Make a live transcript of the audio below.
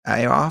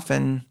I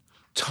often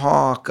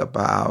talk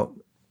about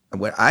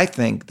what I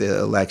think the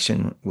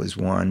election was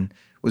won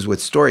was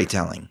with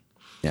storytelling.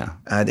 Yeah.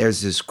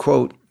 There's this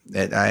quote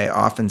that I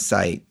often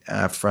cite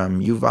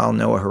from Yuval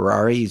Noah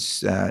Harari.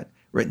 He's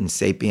written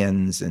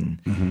 *Sapiens*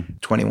 and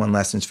 21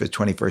 Lessons for the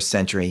 21st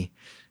Century,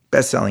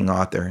 best-selling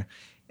author.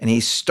 And he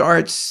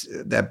starts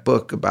that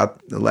book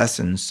about the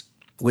lessons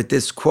with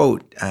this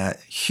quote,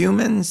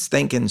 humans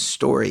think in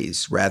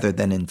stories rather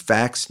than in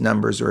facts,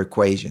 numbers, or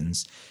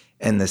equations.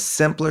 And the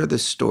simpler the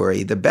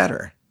story, the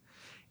better.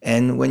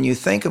 And when you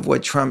think of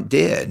what Trump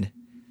did,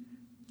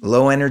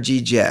 low energy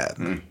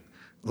Jeb,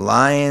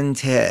 Lion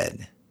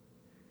Ted,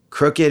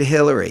 crooked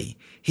Hillary,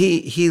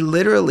 he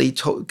literally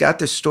got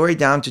the story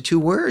down to 2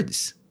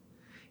 words.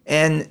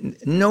 And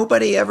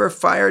nobody ever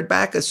fired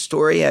back a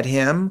story at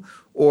him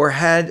or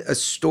had a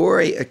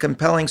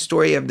compelling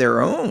story of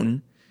their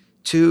own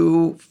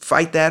to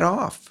fight that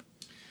off.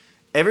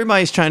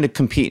 Everybody's trying to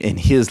compete in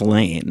his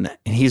lane,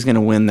 and he's going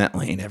to win that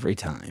lane every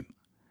time.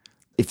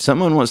 If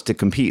someone wants to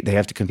compete, they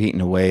have to compete in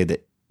a way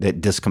that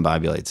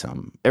discombobulates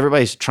them.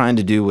 Everybody's trying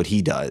to do what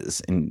he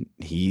does, and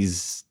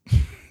he's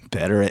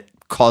better at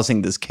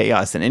causing this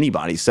chaos than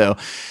anybody. So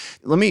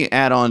let me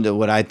add on to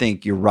what I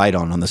think you're right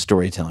on the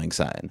storytelling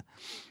side.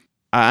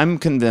 I'm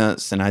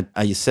convinced, and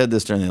I said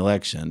this during the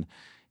election,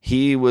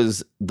 he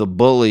was the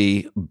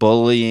bully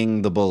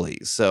bullying the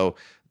bullies. So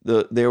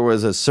there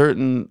was a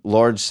certain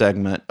large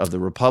segment of the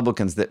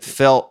Republicans that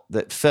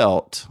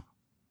felt,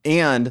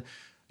 and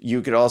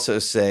you could also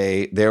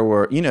say there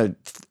were,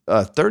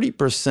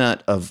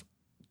 30% of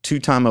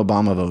 2-time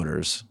Obama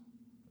voters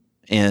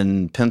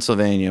in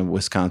Pennsylvania,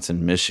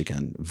 Wisconsin,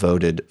 Michigan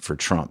voted for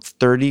Trump.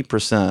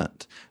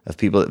 30% of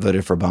people that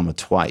voted for Obama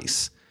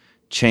twice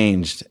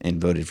changed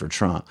and voted for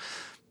Trump.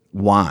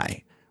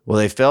 Why? Well,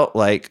 they felt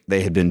like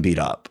they had been beat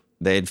up.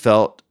 They had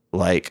felt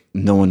like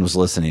no one was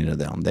listening to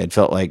them. They'd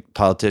felt like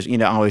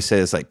politicians, I always say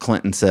this, like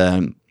Clinton said,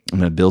 I'm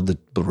going to build the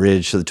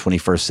bridge to the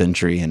 21st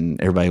century.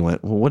 And everybody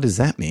went, well, what does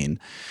that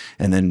mean?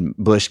 And then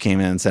Bush came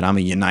in and said, I'm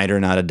a uniter,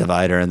 not a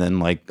divider. And then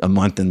like a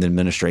month in the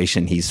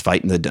administration, he's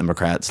fighting the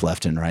Democrats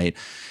left and right.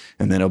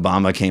 And then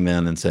Obama came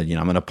in and said,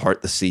 I'm going to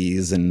part the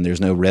seas, and there's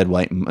no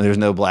there's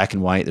no black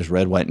and white, there's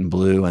red, white, and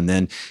blue. And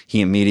then he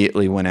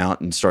immediately went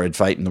out and started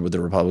fighting with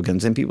the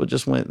Republicans, and people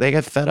just they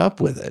got fed up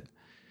with it.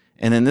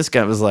 And then this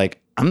guy was like,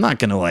 I'm not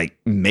going to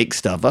make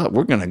stuff up.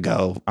 We're going to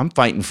go, I'm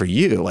fighting for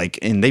you.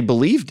 And they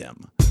believed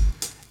him.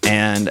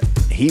 And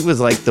he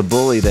was like the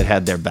bully that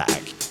had their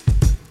back.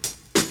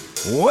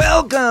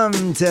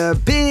 Welcome to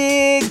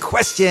Big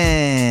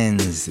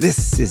Questions.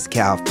 This is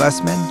Cal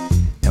Fussman,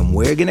 and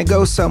we're going to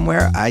go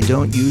somewhere I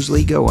don't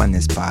usually go on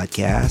this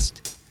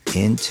podcast,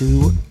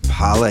 into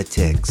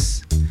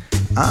politics.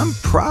 I'm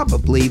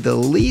probably the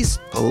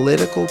least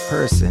political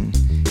person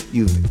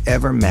you've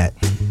ever met.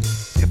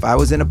 If I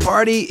was in a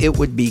party, it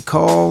would be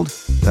called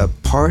the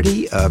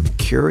Party of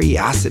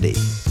Curiosity.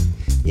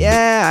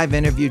 Yeah, I've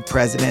interviewed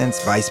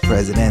presidents, vice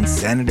presidents,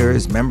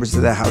 senators, members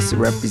of the House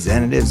of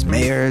Representatives,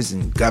 mayors,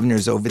 and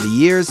governors over the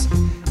years,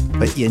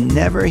 but you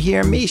never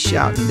hear me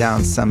shouting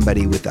down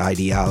somebody with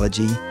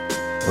ideology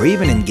or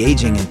even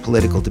engaging in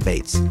political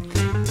debates.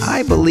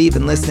 I believe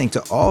in listening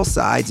to all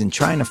sides and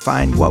trying to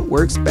find what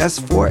works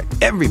best for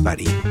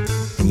everybody.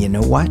 And you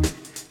know what?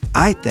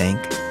 I think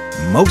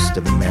most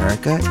of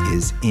America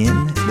is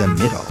in the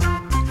middle.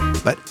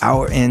 But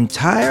our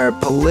entire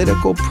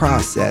political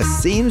process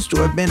seems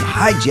to have been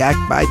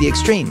hijacked by the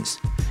extremes.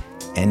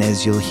 And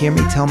as you'll hear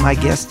me tell my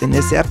guest in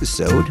this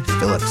episode,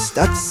 Phillip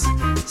Stutts,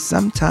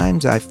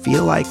 sometimes I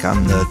feel like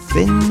I'm the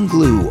thin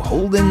glue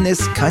holding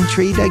this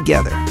country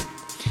together.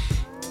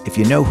 If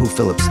you know who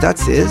Phillip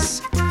Stutts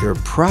is, you're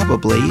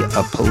probably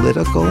a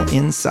political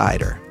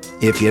insider.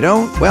 If you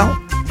don't, well,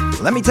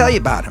 let me tell you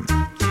about him.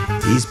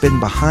 He's been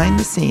behind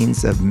the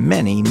scenes of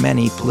many,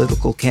 many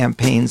political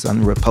campaigns on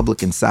the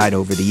Republican side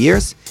over the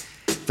years.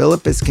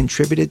 Phillip has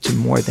contributed to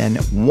more than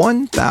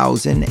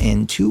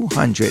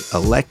 1,200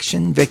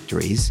 election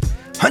victories,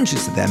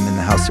 hundreds of them in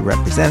the House of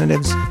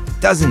Representatives,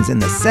 dozens in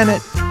the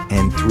Senate,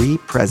 and 3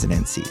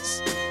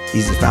 presidencies.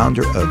 He's the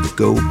founder of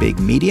Go Big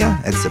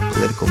Media, that's a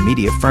political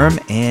media firm,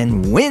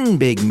 and Win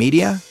Big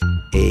Media,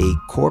 a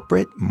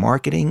corporate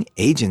marketing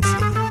agency.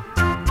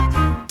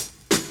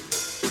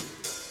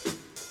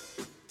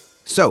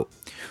 So,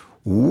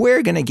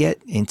 we're going to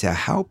get into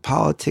how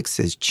politics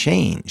has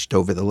changed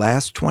over the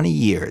last 20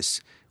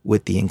 years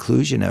with the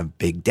inclusion of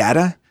big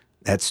data,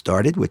 that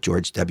started with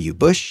George W.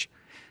 Bush,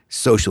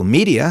 social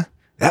media,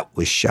 that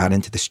was shot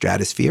into the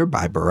stratosphere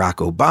by Barack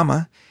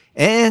Obama,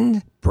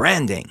 and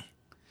branding.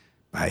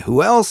 By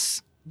who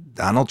else?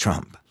 Donald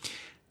Trump.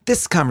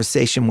 This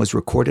conversation was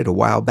recorded a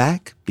while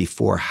back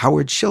before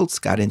Howard Schultz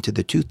got into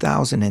the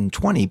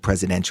 2020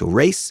 presidential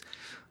race.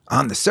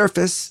 On the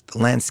surface, the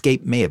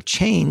landscape may have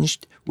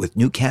changed with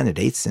new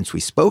candidates since we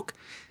spoke,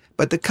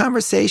 but the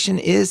conversation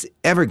is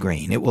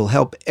evergreen. It will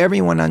help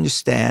everyone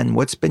understand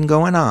what's been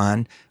going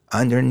on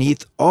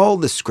underneath all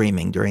the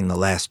screaming during the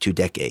last 2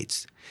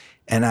 decades.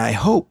 And I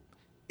hope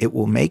it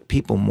will make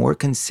people more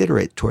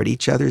considerate toward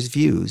each other's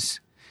views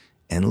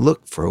and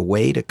look for a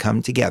way to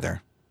come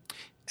together.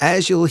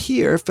 As you'll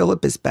hear,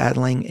 Phillip is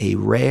battling a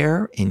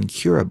rare,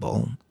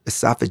 incurable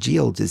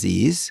esophageal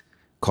disease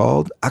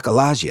called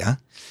achalasia,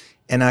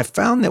 and I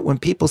found that when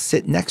people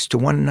sit next to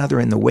one another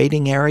in the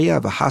waiting area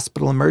of a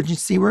hospital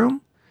emergency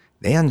room,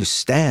 they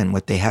understand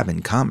what they have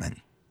in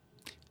common: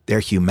 their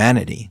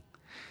humanity.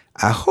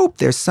 I hope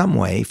there's some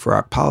way for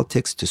our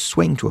politics to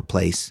swing to a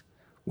place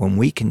when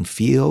we can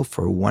feel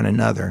for one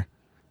another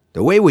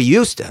the way we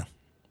used to.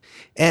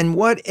 And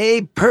what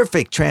a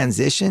perfect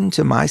transition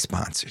to my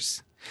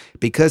sponsors.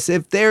 Because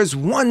if there's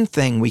one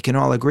thing we can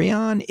all agree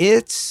on,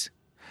 it's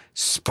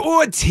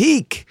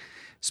Sportique.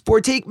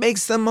 Sportique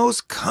makes the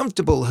most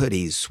comfortable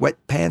hoodies,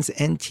 sweatpants,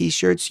 and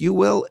t-shirts you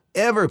will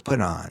ever put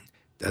on.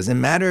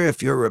 Doesn't matter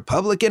if you're a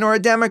Republican or a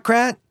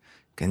Democrat,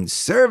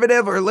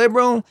 conservative or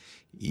liberal,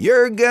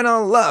 you're gonna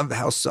love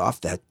how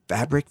soft that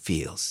fabric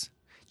feels.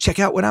 Check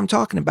out what I'm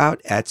talking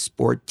about at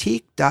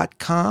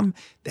Sportique.com.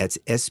 That's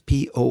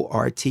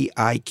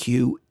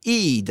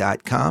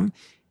SPORTIQE.com.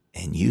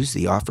 And use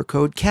the offer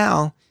code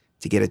CAL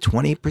to get a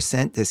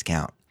 20%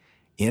 discount.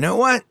 You know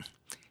what?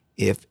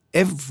 If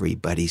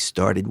everybody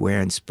started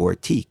wearing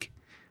Sportique,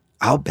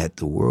 I'll bet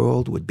the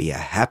world would be a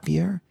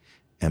happier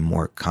and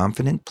more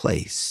confident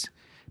place,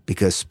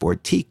 because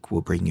Sportique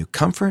will bring you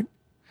comfort,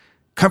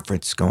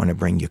 comfort's going to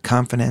bring you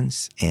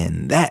confidence,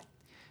 and that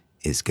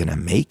is going to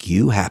make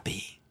you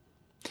happy.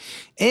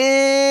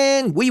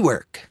 And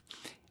WeWork.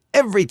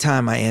 Every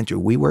time I enter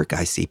WeWork,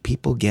 I see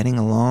people getting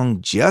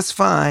along just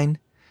fine.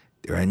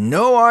 There are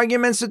no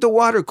arguments at the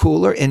water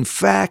cooler. In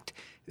fact,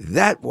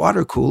 that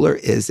water cooler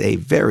is a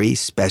very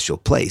special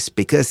place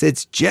because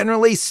it's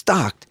generally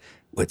stocked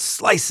with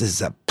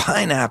slices of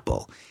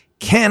pineapple,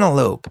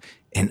 cantaloupe,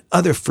 and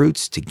other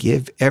fruits to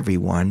give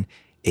everyone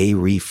a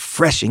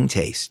refreshing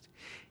taste.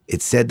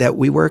 It's said that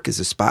WeWork is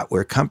a spot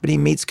where company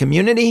meets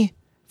community.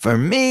 For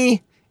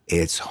me,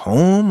 it's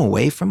home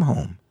away from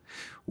home.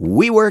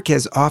 WeWork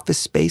has office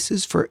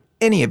spaces for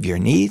any of your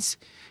needs.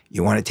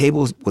 You want a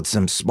table with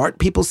some smart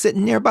people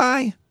sitting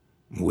nearby?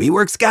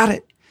 WeWork's got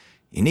it.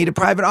 You need a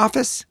private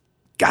office?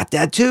 Got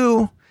that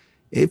too.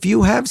 If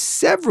you have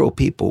several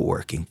people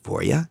working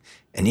for you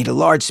and need a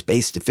large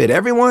space to fit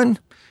everyone,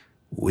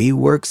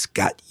 WeWork's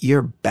got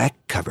your back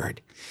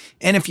covered.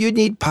 And if you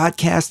need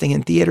podcasting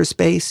and theater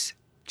space,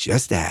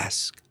 just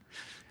ask.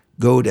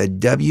 Go to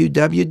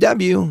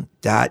www.we.co/Cal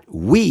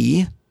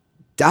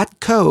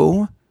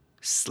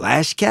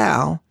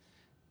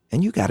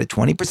and you got a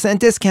 20%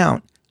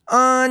 discount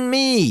on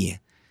me.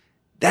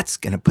 That's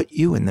going to put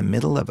you in the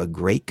middle of a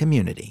great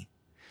community.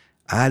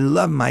 I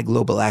love my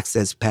Global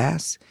Access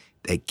Pass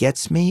that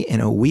gets me in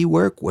a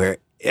WeWork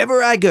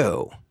wherever I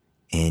go.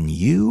 And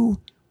you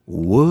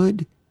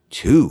would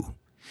too.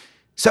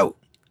 So,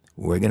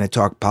 we're going to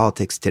talk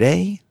politics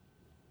today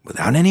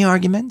without any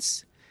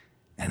arguments,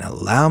 and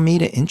allow me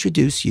to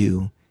introduce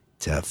you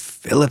to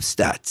Phillip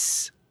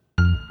Stutts.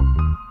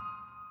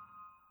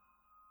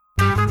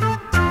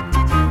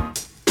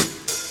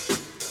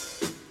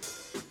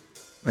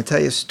 I'll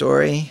tell you a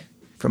story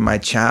from my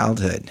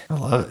childhood. I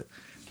love it.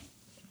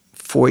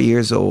 4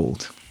 years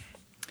old.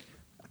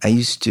 I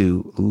used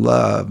to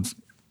love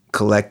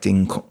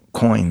collecting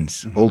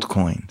coins, old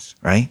coins,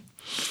 right?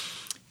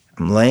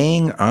 I'm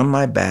laying on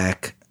my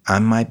back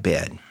on my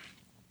bed,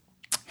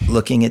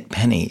 looking at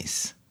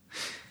pennies.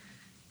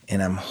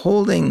 And I'm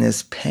holding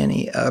this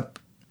penny up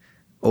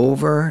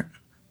over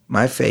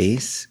my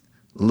face,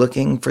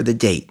 looking for the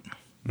date.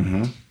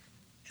 Mm-hmm. And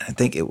I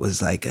think it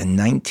was like a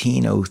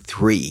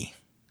 1903.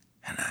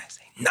 And I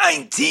say,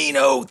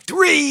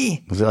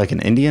 1903! Was it like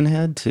an Indian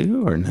head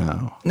too, or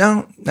no?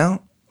 No.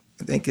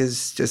 I think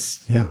it's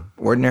just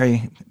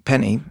ordinary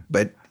penny.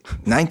 But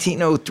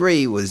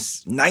 1903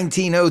 was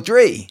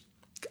 1903.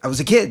 I was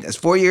a kid. I was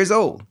 4 years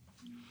old.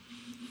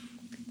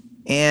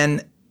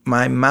 And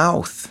my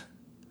mouth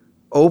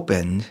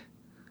opened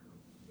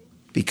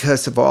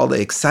because of all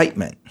the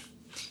excitement.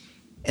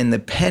 And the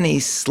penny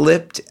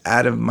slipped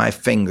out of my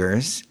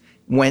fingers,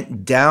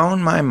 went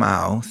down my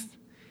mouth,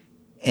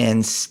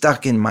 and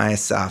stuck in my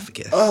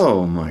esophagus.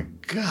 Oh, my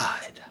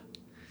God.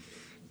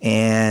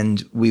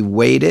 And we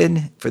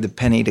waited for the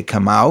penny to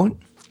come out.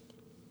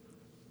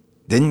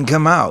 Didn't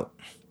come out.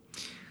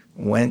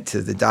 Went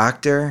to the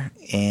doctor,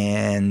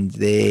 and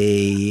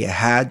they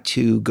had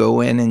to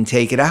go in and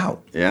take it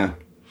out. Yeah.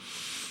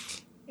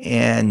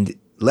 And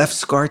left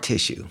scar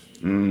tissue.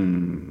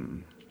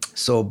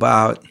 So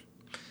about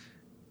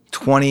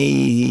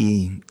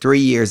 23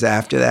 years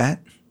after that,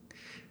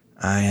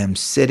 I am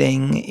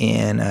sitting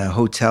in a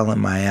hotel in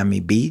Miami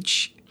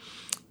Beach,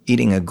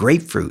 eating a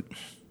grapefruit.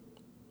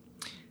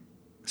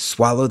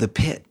 Swallow the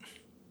pit.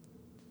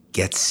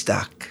 Get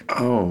stuck.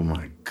 Oh,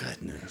 my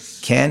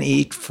goodness. Can't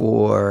eat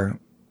for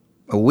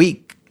a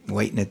week,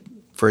 waiting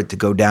for it to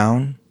go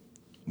down.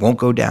 Won't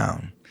go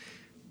down.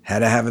 Had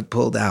to have it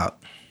pulled out.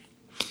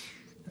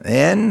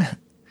 Then,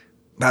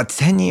 about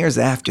 10 years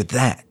after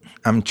that,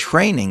 I'm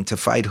training to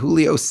fight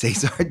Julio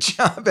Cesar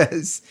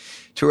Chavez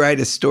to write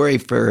a story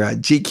for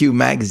GQ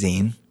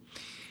magazine.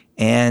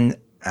 And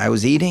I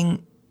was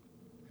eating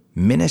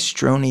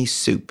minestrone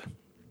soup.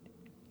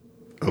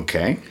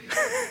 Okay.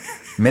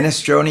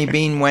 Minestrone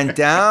bean went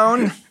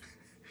down,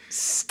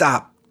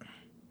 stop.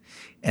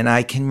 And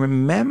I can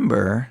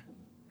remember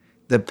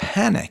the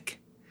panic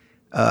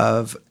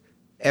of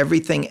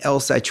everything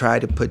else I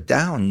tried to put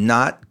down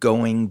not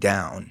going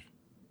down.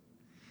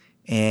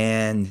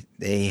 And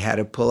they had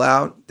to pull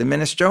out the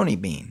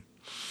minestrone bean.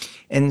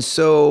 And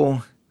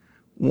so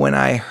when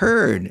I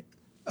heard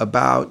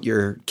about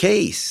your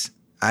case,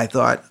 I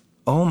thought,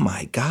 oh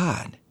my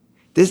God,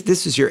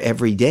 this is your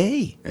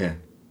everyday. Yeah.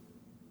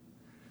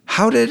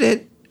 How did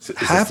it happen? Is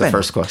this the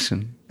first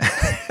question?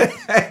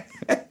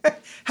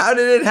 How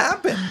did it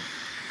happen?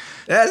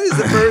 That is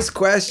the first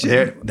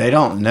question. They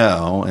don't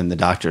know, and the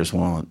doctors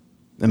won't.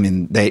 I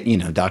mean,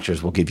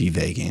 doctors will give you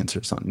vague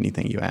answers on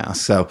anything you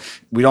ask. So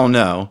we don't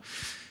know.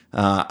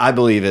 I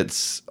believe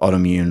it's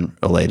autoimmune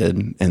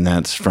related, and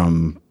that's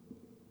from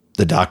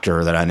the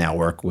doctor that I now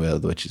work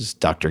with, which is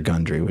Dr.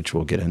 Gundry, which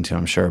we'll get into,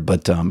 I'm sure.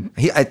 But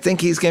I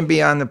think he's going to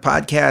be on the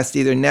podcast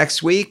either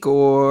next week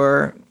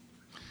or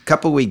a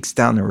couple weeks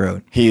down the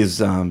road. He's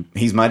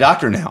my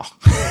doctor now.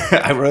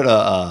 I wrote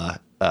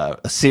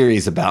a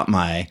series about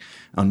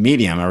on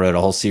Medium. I wrote a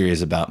whole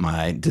series about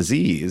my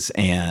disease,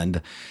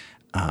 and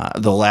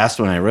the last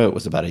one I wrote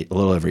was about a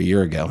little over a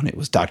year ago, and it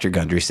was Dr.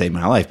 Gundry Saved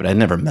My Life, but I'd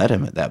never met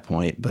him at that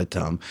point. But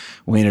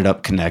we ended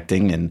up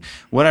connecting, and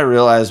what I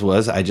realized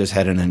was I just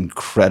had an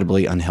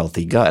incredibly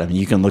unhealthy gut. I mean,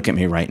 you can look at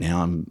me right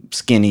now. I'm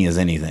skinny as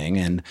anything,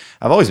 and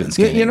I've always been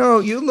skinny.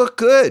 You look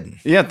good.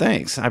 Yeah,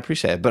 thanks. I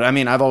appreciate it. But I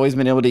mean, I've always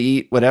been able to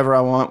eat whatever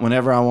I want,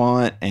 whenever I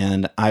want,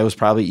 and I was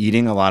probably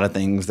eating a lot of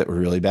things that were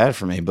really bad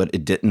for me, but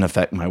it didn't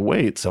affect my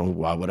weight, so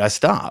why would I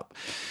stop?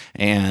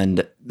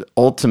 And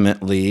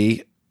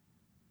ultimately,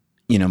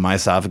 my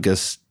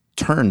esophagus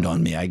turned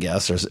on me, I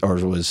guess, or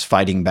was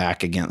fighting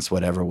back against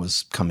whatever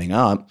was coming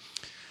up.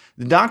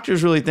 The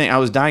doctors really think I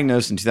was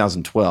diagnosed in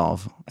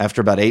 2012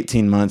 after about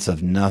 18 months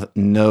of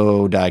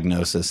no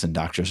diagnosis, and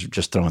doctors were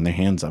just throwing their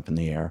hands up in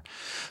the air.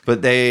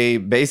 But they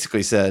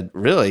basically said,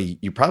 really,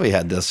 you probably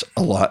had this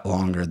a lot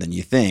longer than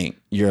you think.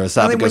 Your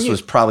esophagus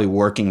was probably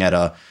working at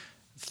a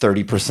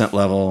 30%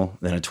 level,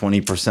 then a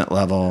 20%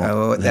 level,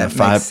 then a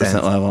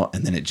 5% level,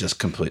 and then it just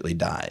completely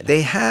died.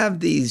 They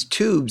have these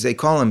tubes, they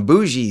call them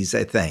bougies,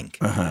 I think,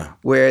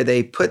 where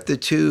they put the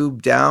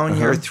tube down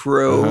your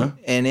throat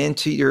and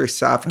into your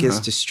esophagus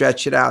to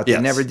stretch it out.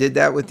 They never did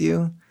that with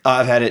you?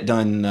 I've had it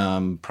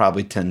done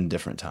probably 10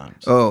 different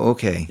times. Oh,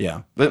 okay.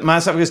 Yeah. But my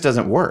esophagus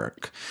doesn't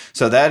work.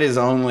 So that is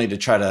only to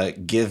try to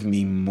give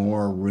me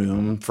more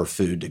room for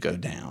food to go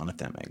down, if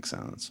that makes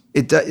sense.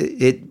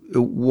 It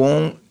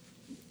won't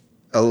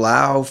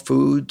allow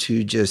food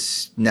to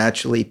just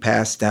naturally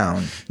pass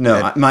down.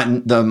 No,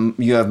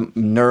 you have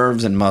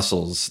nerves and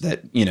muscles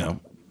that,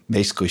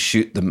 basically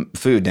shoot the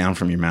food down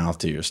from your mouth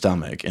to your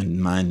stomach,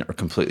 and mine are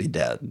completely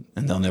dead,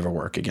 and they'll never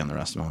work again the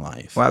rest of my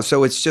life. Wow,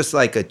 so it's just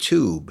like a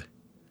tube.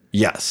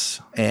 Yes.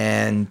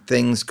 And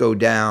things go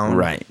down.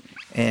 Right.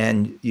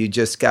 And you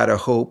just got to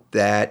hope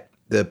that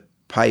the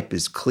pipe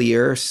is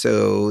clear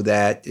so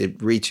that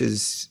it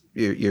reaches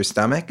your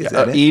stomach? Is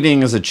that it?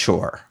 Eating is a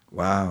chore.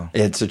 Wow.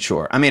 It's a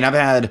chore. I mean, I've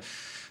had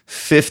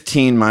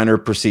 15 minor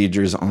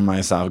procedures on my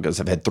esophagus.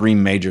 I've had 3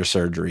 major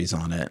surgeries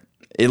on it.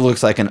 It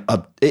looks like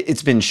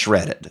it's been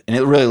shredded, and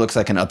it really looks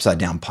like an upside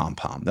down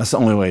pom-pom. That's the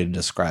only way to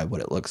describe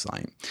what it looks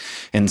like.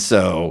 And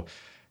so,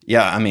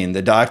 yeah, I mean,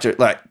 the doctor,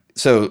 about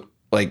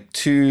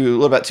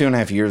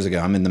 2.5 years ago,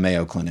 I'm in the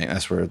Mayo Clinic.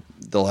 That's where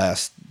the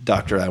last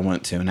doctor I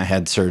went to, and I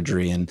had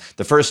surgery, and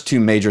the first 2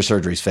 major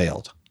surgeries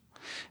failed.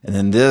 And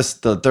then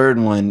the third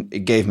one,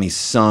 it gave me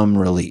some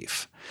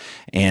relief.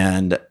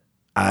 And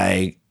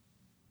I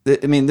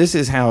mean, this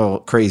is how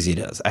crazy it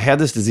is. I had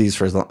this disease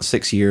for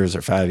 6 years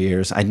or 5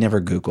 years. I'd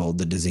never Googled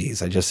the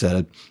disease. I just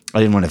said I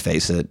didn't want to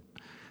face it.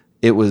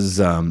 It was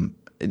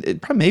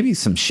it probably maybe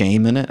some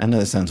shame in it. I know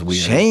that sounds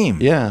weird. Shame?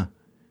 Yeah.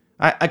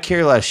 I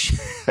carry a lot of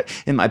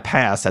in my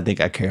past, I think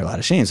I carry a lot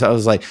of shame. So I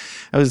was like,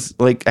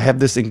 I have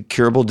this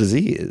incurable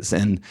disease,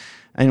 and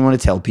I didn't want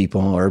to tell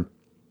people,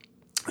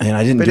 and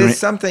I didn't. But it's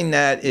something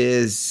that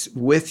is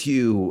with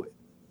you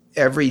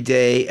every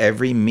day,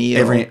 every meal,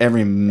 every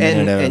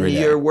minute, every day.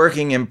 And you're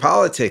working in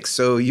politics,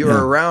 so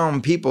you're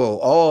around people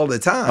all the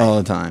time. All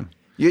the time.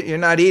 You're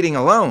not eating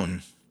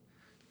alone,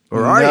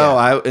 or are you?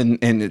 No,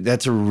 and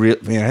that's a real.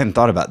 I hadn't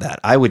thought about that.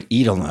 I would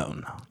eat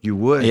alone. You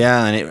would?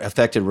 Yeah, and it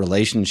affected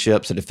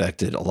relationships. It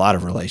affected a lot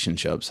of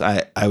relationships.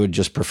 I would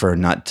just prefer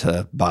not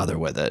to bother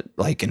with it,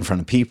 like in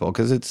front of people,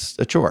 because it's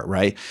a chore,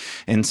 right?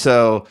 And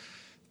so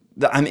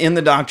I'm in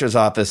the doctor's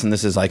office, and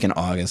this is like in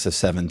August of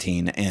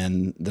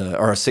 17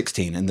 or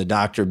 16, and the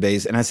doctor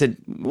and I said,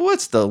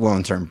 "What's the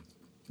long-term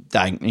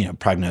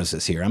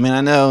prognosis here? I mean,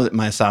 I know that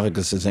my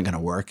esophagus isn't going to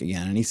work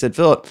again." And he said,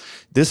 "Phillip,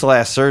 this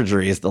last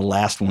surgery is the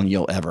last one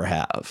you'll ever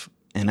have.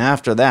 And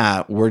after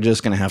that, we're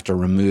just going to have to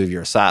remove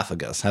your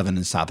esophagus, have an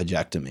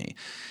esophagectomy.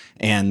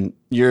 And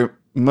you're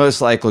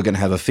most likely going to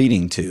have a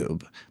feeding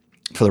tube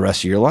for the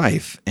rest of your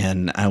life."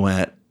 And I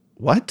went,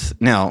 "What?"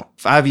 Now,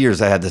 5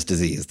 years I had this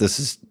disease. This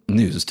is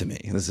news to me.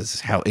 This is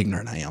how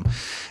ignorant I am.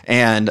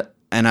 And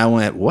And I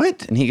went,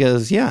 what? And he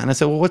goes, yeah. And I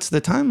said, well, what's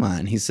the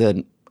timeline? He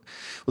said,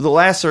 well, the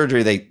last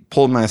surgery, they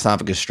pulled my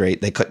esophagus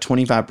straight. They cut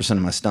 25%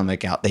 of my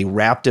stomach out. They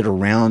wrapped it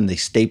around. They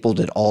stapled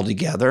it all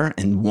together.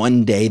 And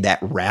one day that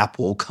wrap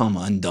will come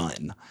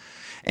undone.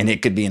 And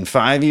it could be in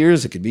 5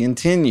 years. It could be in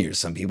 10 years.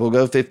 Some people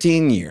go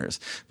 15 years.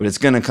 But it's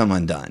going to come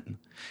undone.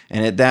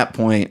 And at that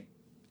point,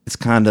 it's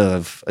kind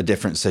of a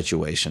different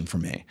situation for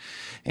me.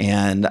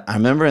 And I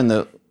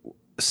remember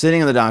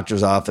sitting in the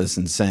doctor's office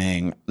and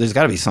saying, there's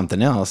got to be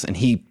something else. And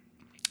he,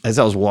 as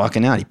I was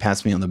walking out, he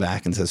pats me on the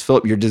back and says,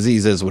 Phillip, your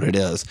disease is what it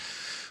is.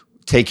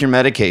 Take your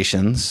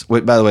medications.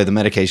 By the way, the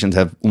medications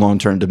have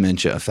long-term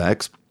dementia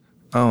effects.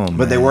 Oh, man.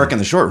 But they work in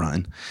the short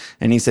run.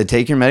 And he said,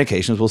 take your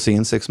medications. We'll see you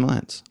in 6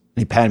 months.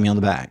 And he patted me on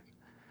the back.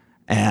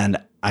 And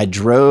I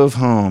drove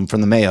home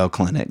from the Mayo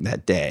Clinic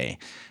that day.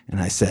 And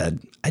I said,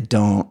 I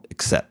don't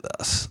accept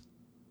this.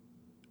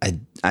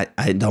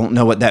 I don't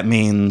know what that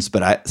means,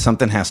 but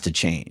something has to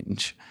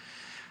change.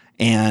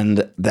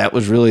 And that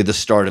was really the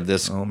start of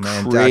this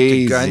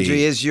crazy. Dr.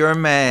 Gundry is your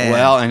man.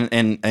 Well,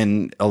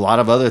 and a lot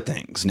of other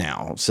things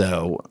now,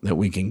 so that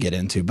we can get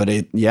into. But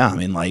I'm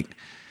in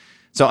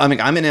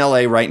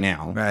LA right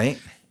now. Right.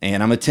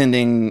 And I'm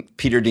attending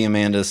Peter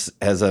Diamandis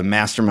as a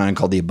mastermind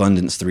called the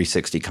Abundance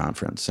 360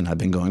 Conference. And I've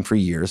been going for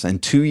years.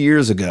 And 2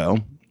 years ago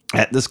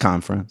at this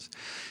conference,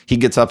 he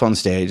gets up on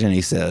stage and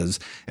he says,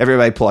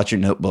 everybody pull out your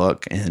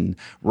notebook and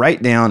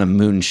write down a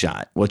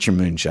moonshot. What's your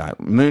moonshot?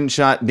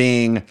 Moonshot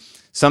being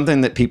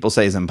something that people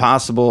say is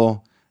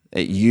impossible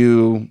that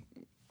you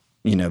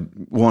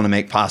want to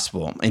make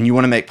possible. And you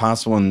want to make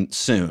possible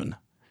soon.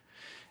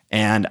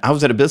 And I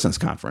was at a business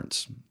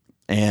conference.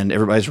 And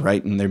everybody's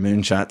writing their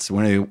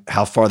moonshots,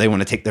 how far they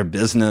want to take their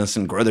business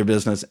and grow their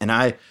business.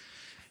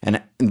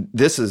 And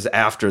this is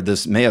after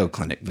this Mayo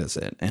Clinic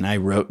visit. And I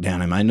wrote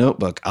down in my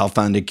notebook, I'll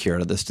find a cure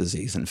to this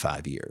disease in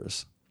 5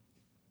 years.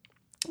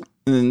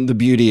 And the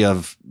beauty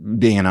of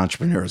being an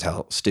entrepreneur is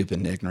how stupid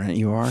and ignorant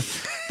you are.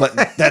 But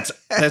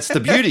that's the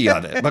beauty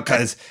of it,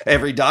 because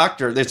every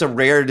doctor, there's a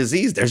rare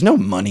disease. There's no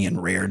money in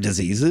rare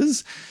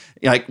diseases,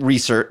 like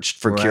research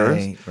for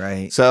cures.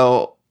 Right.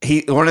 So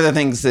one of the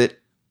things that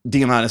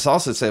Diamandis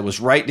also said was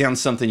write down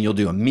something you'll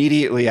do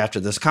immediately after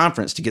this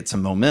conference to get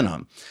some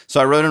momentum.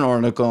 So I wrote an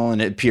article and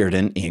it appeared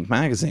in Inc.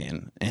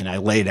 magazine, and I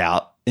laid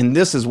out, and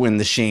this is when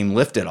the shame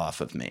lifted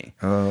off of me.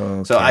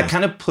 Okay. So I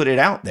kind of put it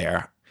out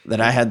there that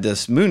I had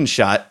this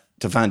moonshot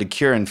to find a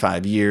cure in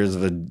 5 years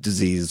of a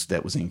disease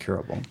that was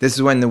incurable. This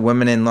is when the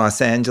woman in Los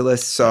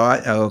Angeles saw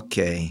it?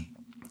 Okay.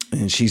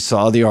 And she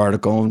saw the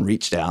article and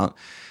reached out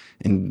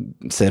and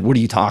said, what are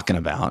you talking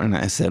about? And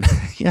I said,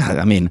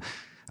 yeah,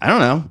 I don't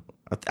know.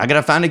 I got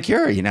to find a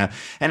cure, And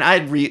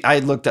I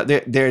looked up,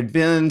 there had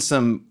been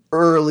some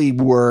early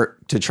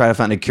work to try to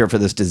find a cure for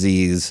this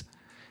disease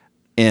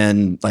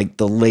in like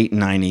the late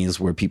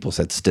 90s, where people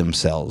said stem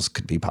cells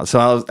could be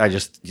possible. So I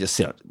just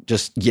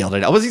yelled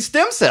it out. Was these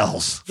stem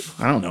cells?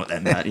 I don't know what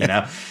that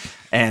meant,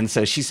 And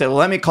so she said, well,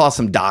 let me call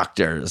some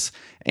doctors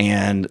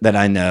and that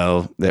I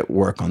know that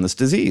work on this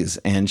disease.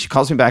 And she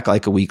calls me back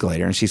like a week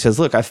later and she says,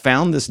 look, I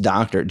found this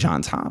doctor at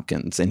Johns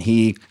Hopkins, and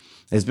he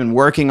has been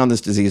working on this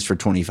disease for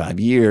 25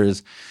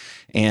 years.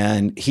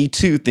 And he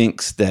too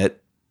thinks that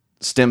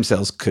stem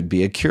cells could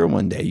be a cure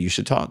one day. You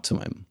should talk to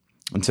him.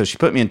 And so she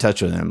put me in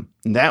touch with him.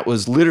 And that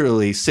was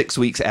literally 6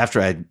 weeks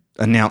after I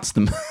announced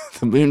the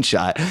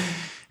moonshot.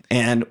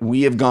 And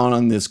we have gone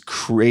on this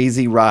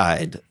crazy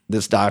ride.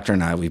 This doctor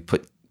and I, we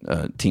put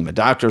a team of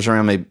doctors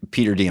around me.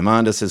 Peter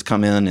Diamandis has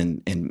come in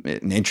and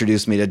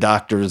introduced me to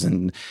doctors,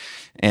 and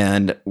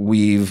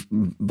we've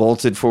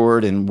bolted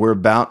forward, and we're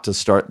about to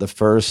start the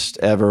first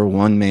ever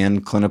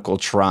one-man clinical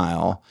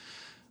trial.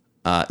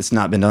 It's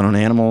not been done on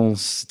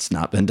animals. It's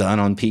not been done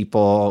on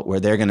people,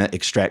 where they're going to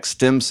extract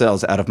stem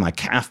cells out of my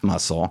calf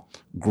muscle,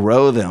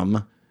 grow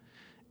them,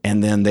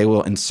 and then they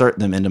will insert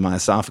them into my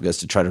esophagus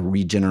to try to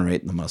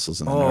regenerate the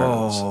muscles and the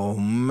nerves. Oh,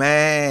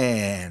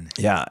 man.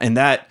 Yeah, and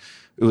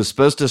it was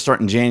supposed to start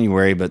in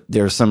January, but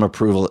there's some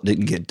approval that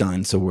didn't get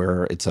done,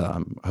 so it's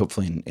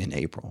hopefully in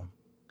April.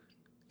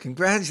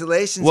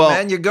 Congratulations,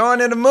 man. You're going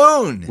to the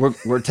moon.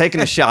 We're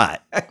taking a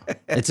shot.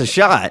 It's a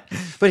shot.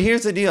 But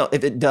here's the deal.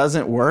 If it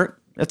doesn't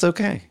work, it's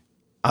okay.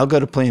 I'll go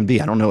to plan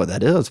B. I don't know what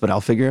that is, but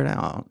I'll figure it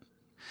out.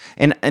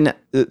 And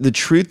the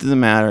truth of the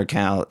matter,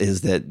 Cal,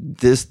 is that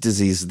this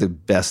disease is the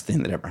best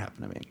thing that ever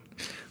happened to me.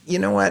 You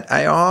know what?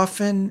 I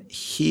often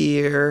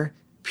hear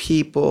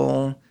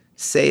people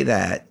say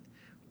that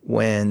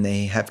when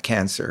they have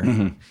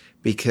cancer,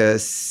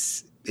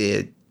 because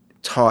it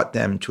taught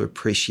them to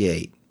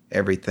appreciate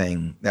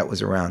everything that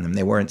was around them.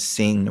 They weren't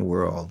seeing the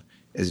world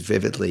as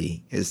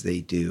vividly as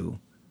they do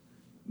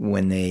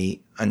when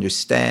they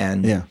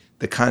understand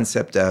the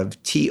concept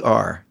of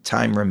TR,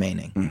 time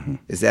remaining.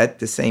 Is that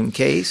the same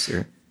case?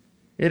 Or?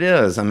 It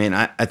is.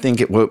 I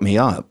think it woke me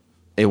up.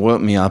 It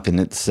woke me up and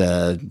it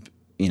said,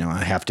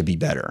 I have to be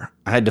better.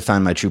 I had to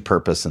find my true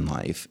purpose in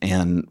life.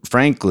 And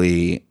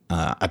frankly,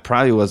 I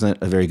probably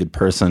wasn't a very good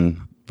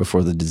person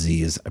before the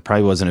disease. I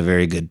probably wasn't a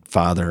very good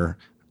father.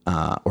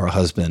 or a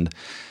husband.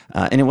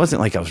 And it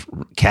wasn't like I was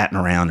catting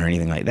around or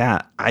anything like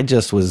that. I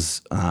just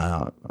was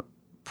I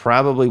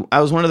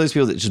was one of those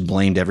people that just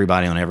blamed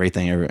everybody on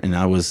everything, and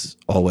I was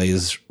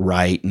always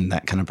right and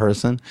that kind of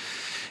person.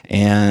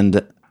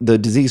 And the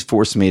disease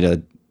forced me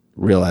to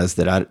realize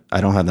that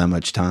I don't have that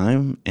much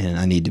time, and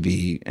I need to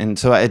be. And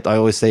so I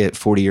always say at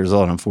 40 years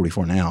old, I'm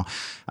 44 now,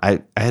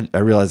 I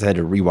realized I had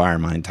to rewire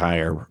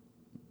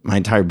my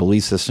entire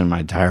belief system, my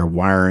entire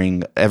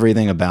wiring,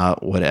 everything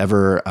about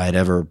whatever I'd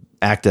ever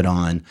acted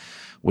on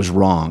was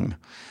wrong.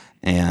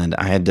 And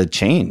I had to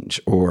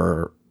change,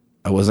 or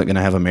I wasn't going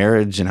to have a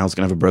marriage, and I was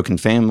going to have a broken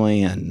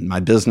family, and my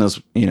business,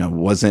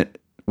 wasn't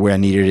where I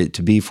needed it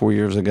to be 4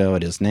 years ago.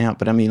 It is now.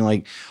 But I mean,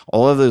 like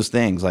all of those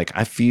things, like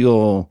I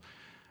feel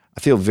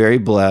very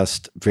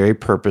blessed, very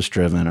purpose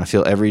driven. I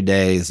feel every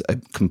day is a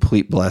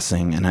complete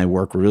blessing, and I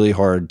work really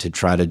hard to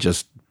try to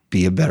just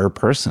be a better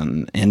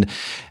person. And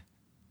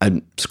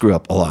I screw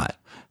up a lot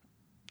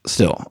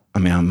still. I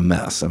mean, I'm a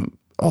mess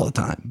all the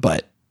time,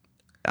 but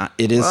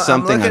it is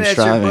something I'm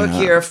striving. I'm looking at your book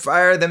here,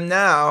 Fire Them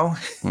Now,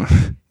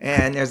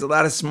 and there's a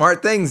lot of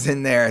smart things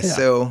in there. Yeah.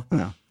 So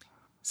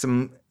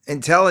some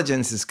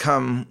intelligence has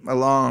come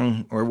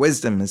along, or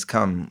wisdom has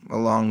come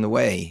along the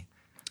way.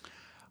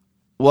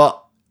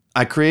 Well,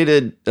 I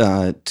created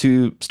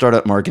 2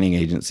 startup marketing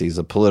agencies,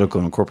 a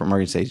political and corporate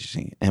marketing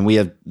agency, and we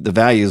have the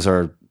values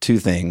are 2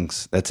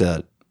 things. That's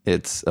it.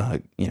 It's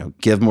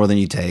give more than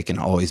you take and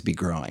always be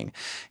growing.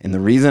 And the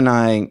reason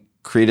I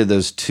created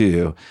those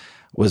 2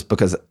 was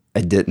because I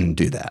didn't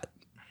do that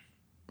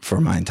for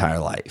my entire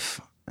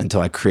life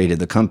until I created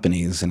the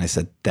companies, and I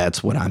said,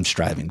 that's what I'm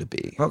striving to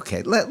be.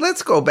 Okay,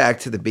 let's go back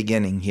to the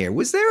beginning here.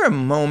 Was there a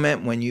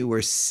moment when you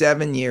were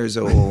 7 years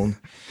old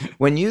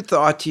when you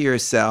thought to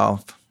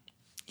yourself,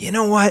 you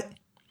know what?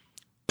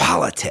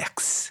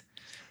 Politics.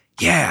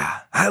 Yeah,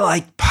 I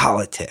like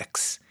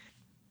politics.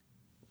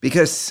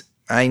 Because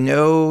I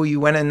know you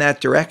went in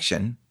that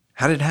direction.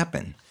 How did it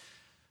happen?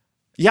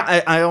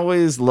 Yeah, I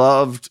always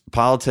loved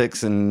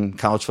politics and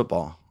college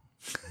football.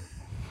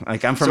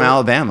 Like I'm from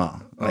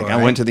Alabama. Like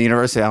I went to the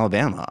University of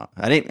Alabama.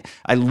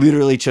 I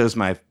literally chose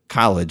my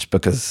college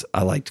because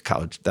I liked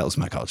college. That was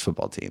my college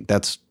football team.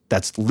 That's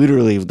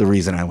literally the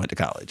reason I went to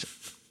college.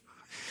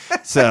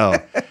 So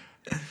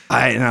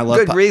I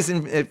love good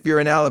reason if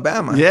you're in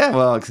Alabama. Yeah,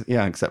 well,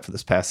 except for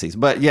this past season.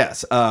 But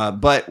yes,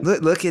 but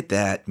look at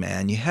that,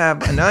 man. You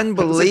have an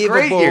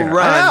unbelievable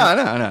run.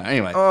 I know.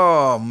 Anyway.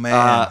 Oh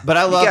man. But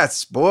I love. You got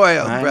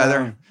spoiled,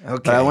 brother.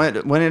 Okay. But I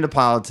went into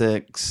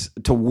politics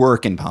to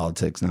work in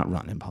politics, not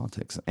run in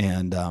politics.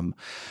 And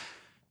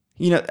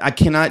I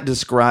cannot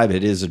describe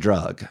it as a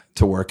drug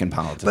to work in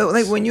politics. But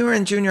like when you were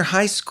in junior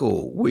high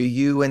school, were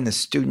you in the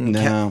student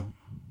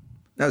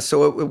No,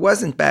 so it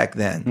wasn't back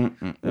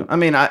then. I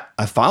mean, I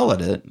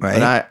followed it, right?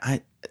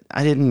 But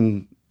I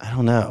didn't. I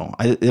don't know.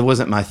 It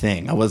wasn't my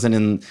thing. I wasn't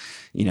in,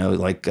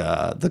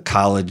 the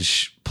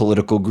college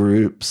political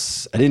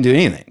groups. I didn't do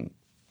anything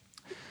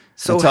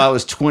until I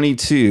was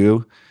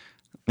 22,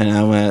 and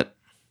I went.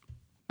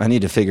 I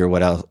need to figure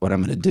what I'm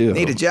going to do.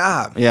 Need a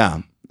job.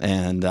 Yeah,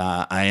 and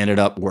I ended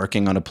up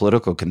working on a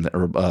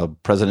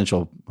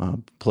presidential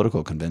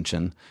political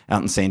convention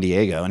out in San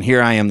Diego. And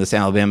here I am, this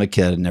Alabama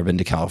kid, never been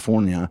to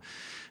California.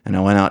 And I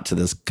went out to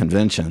this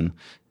convention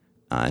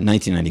in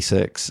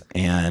 1996,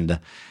 and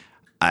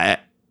I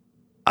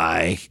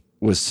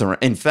was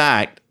in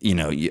fact,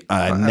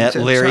 I met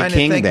Larry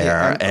King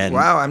there.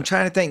 Wow, I'm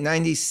trying to think.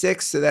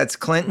 96, so that's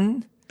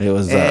Clinton. It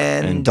was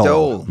and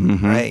Dole,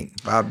 mm-hmm. Right?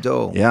 Bob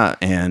Dole. Yeah,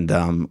 and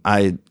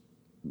I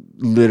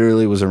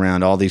literally was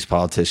around all these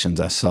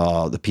politicians. I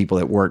saw the people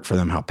that worked for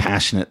them, how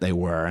passionate they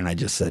were, and I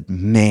just said,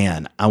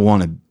 "Man, I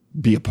want to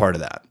be a part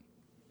of that."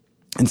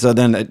 And so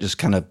then it just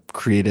kind of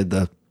created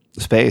the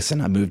space,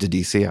 and I moved to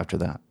DC after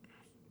that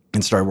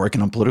and started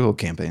working on political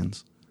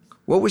campaigns.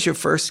 What was your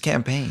first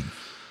campaign?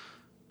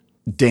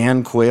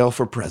 Dan Quayle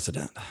for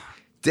president.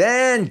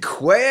 Dan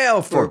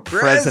Quayle for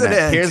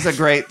president. Here's a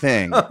great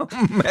thing. Oh,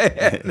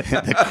 man.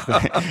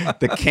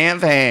 the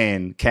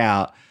campaign,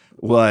 Cal,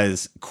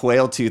 was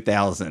Quayle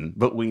 2000,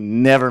 but we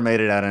never made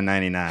it out of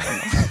 99.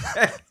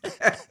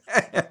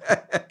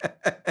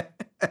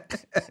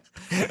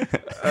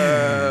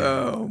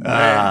 Oh,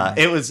 man.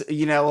 It was,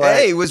 you know what?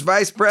 Hey, he was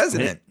vice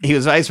president. He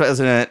was vice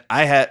president.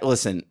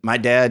 Listen, my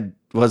dad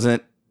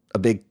wasn't a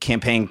big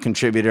campaign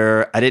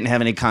contributor. I didn't have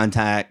any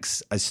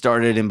contacts. I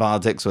started in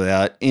politics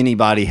without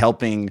anybody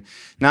helping.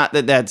 Not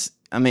that that's,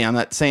 I'm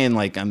not saying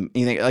like I'm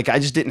anything, like I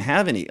just didn't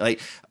have any. Like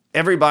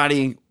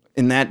everybody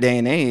in that day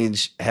and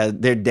age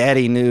had their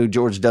daddy knew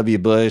George W.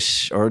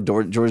 Bush or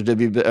George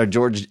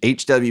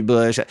H.W.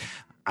 Bush.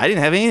 I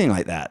didn't have anything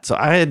like that. So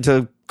I had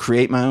to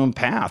create my own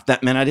path.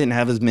 That meant I didn't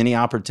have as many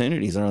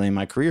opportunities early in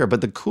my career. But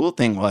the cool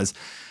thing was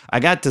I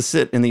got to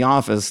sit in the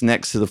office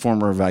next to the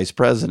former vice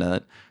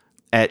president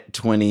at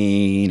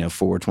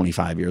 24,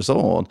 25 years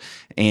old.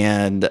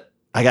 And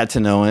I got to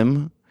know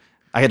him.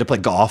 I had to play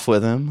golf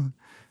with him.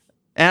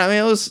 And I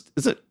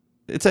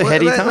mean, it's a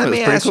heady time. Let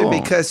me ask cool.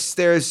 you, because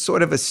there's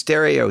sort of a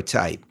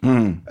stereotype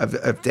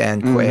of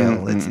Dan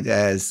Quayle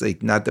as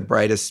like not the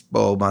brightest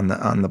bulb on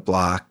the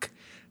block.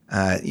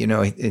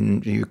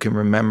 And you can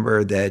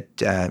remember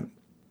that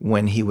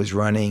when he was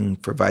running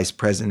for vice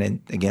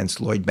president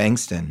against Lloyd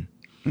Bankston,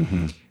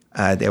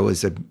 there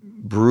was a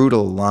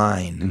brutal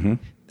line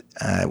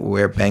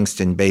where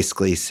Bankston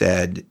basically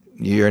said,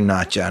 "You're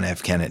not John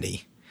F.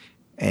 Kennedy,"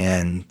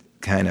 and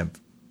kind of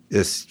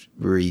just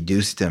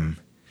reduced him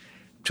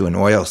to an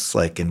oil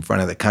slick in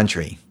front of the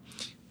country.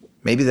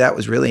 Maybe that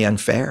was really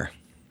unfair.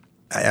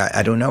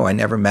 I don't know. I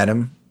never met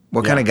him.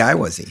 What kind of guy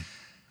was he?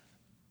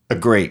 A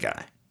great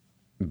guy.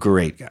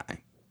 Great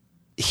guy.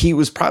 He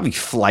was probably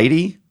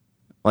flighty,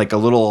 like a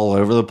little all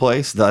over the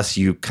place. Thus,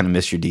 you kind of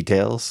miss your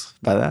details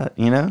by that,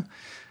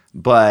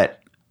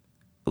 But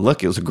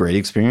look, it was a great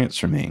experience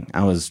for me.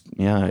 I was,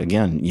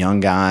 again, young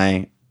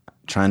guy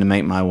trying to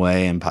make my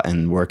way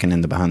and working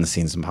in the behind the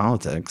scenes in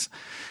politics.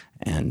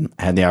 And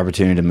had the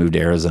opportunity to move to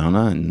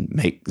Arizona and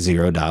make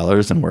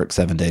 $0 and work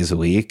 7 days a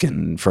week,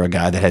 and for a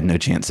guy that had no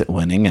chance at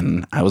winning,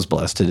 and I was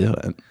blessed to do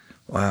it.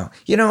 Wow.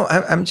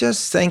 I'm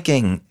just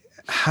thinking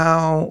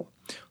how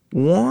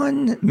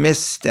one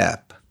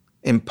misstep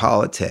in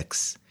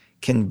politics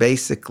can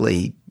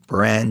basically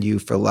brand you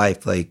for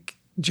life, like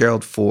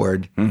Gerald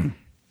Ford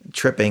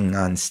tripping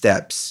on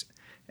steps,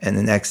 and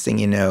the next thing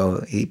you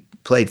know, he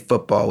played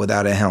football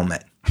without a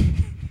helmet.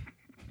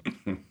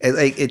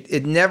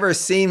 It never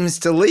seems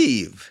to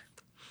leave.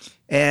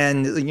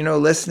 And,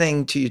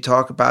 listening to you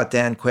talk about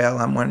Dan Quayle,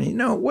 I'm wondering,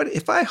 what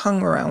if I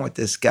hung around with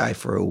this guy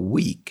for a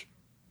week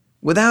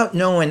without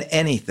knowing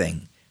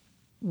anything,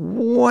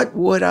 what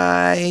would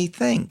I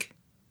think?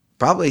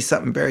 Probably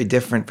something very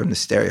different from the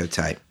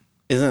stereotype.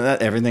 Isn't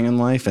that everything in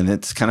life? And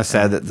it's kind of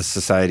sad that the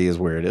society is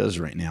where it is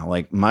right now.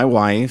 Like, my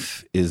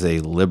wife is a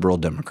liberal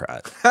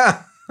Democrat.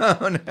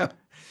 Oh, no.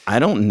 I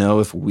don't know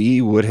if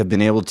we would have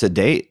been able to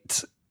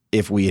date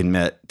if we had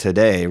met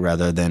today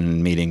rather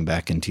than meeting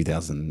back in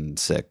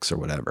 2006 or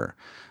whatever.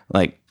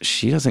 Like,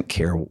 she doesn't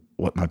care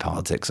what my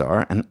politics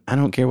are, and I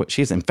don't care what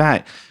she is. In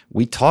fact,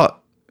 we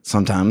talk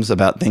sometimes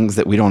about things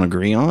that we don't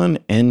agree on,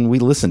 and we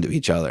listen to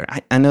each other.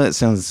 I know that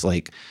sounds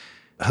like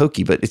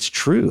hokey, but it's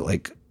true.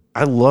 Like,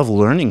 I love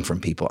learning from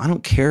people. I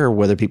don't care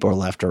whether people are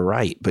left or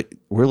right, but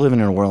we're living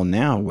in a world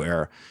now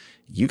where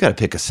you got to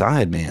pick a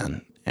side,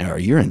 man, or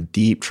you're in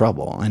deep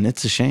trouble, and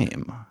it's a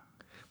shame.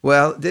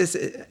 Well,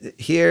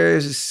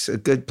 here's a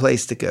good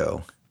place to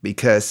go,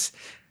 because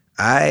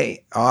I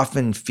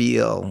often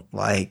feel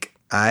like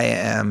I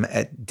am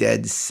at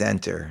dead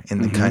center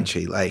in the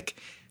country, like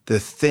the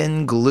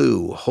thin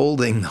glue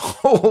holding the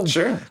whole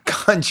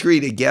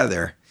country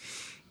together.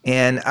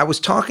 And I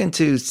was talking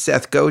to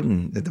Seth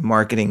Godin, the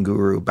marketing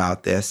guru,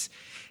 about this,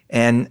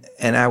 and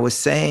I was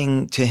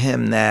saying to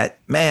him that,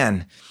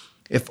 man,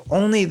 if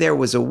only there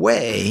was a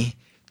way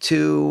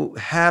to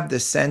have the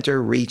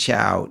center reach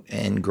out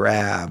and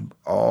grab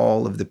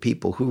all of the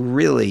people who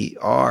really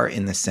are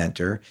in the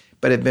center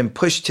but have been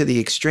pushed to the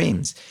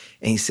extremes.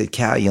 And he said,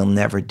 Cal, you'll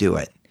never do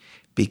it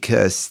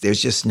because there's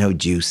just no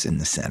juice in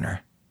the center.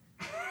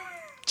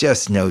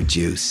 Just no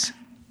juice.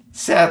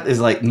 Seth is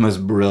like the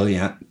most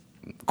brilliant,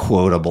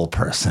 quotable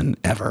person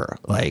ever.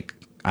 Like,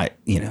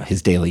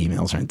 his daily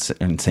emails are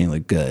insanely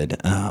good.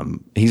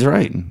 He's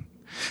right.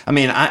 I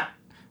mean,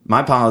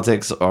 my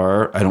politics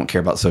are, I don't care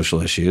about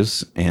social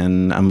issues,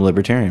 and I'm a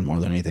libertarian more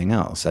than anything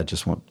else. I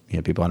just want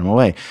people out of my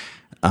way.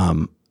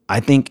 I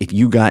think if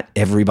you got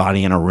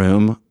everybody in a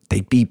room,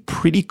 they'd be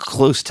pretty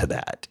close to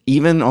that,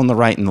 even on the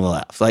right and the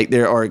left. Like,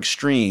 there are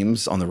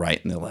extremes on the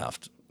right and the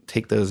left.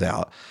 Take those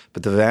out.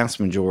 But the vast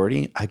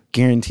majority, I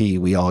guarantee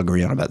we all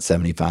agree on about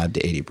 75 to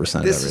 80% of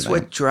everything. This is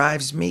what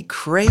drives me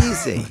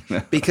crazy,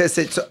 because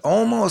it's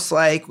almost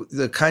like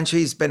the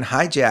country's been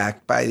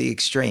hijacked by the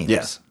extremes.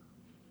 Yes.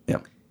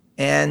 Yep.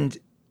 And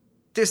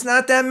there's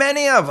not that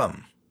many of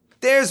them.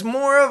 There's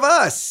more of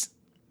us.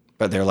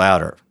 But they're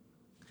louder.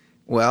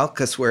 Well,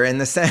 because we're in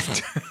the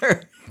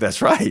center. That's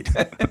right.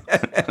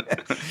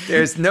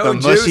 There's no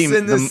juice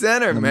in the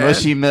center, man. The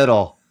mushy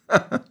middle.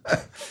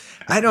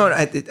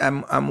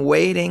 I'm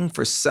waiting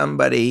for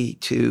somebody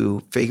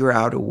to figure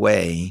out a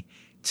way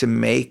to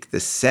make the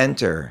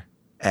center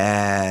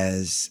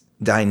as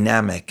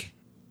dynamic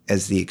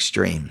as the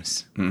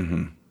extremes.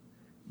 Mm-hmm.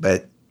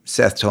 But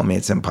Seth told me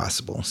it's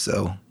impossible,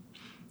 so...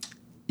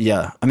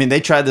 Yeah. I mean,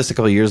 they tried this a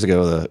couple of years ago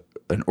with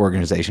an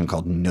organization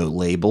called No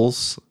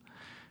Labels.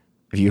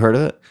 Have you heard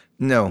of it?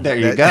 No. There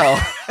you go.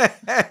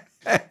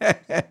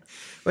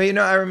 Well,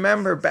 I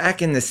remember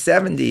back in the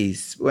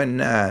 70s when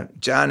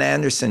John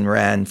Anderson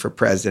ran for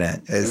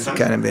president as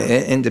kind of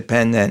an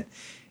independent,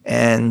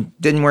 and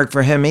didn't work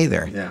for him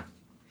either. Yeah.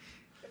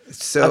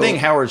 So I think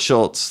Howard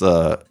Schultz,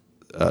 the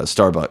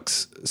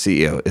Starbucks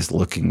CEO, is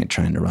looking at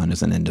trying to run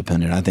as an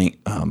independent. I think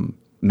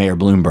Mayor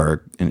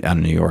Bloomberg out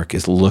of New York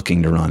is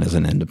looking to run as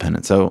an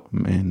independent. So,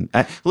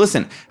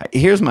 listen,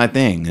 here's my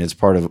thing. It's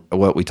part of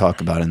what we talk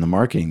about in the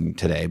marketing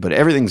today, but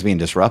everything's being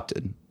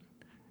disrupted.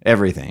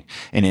 Everything.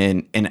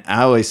 And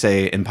I always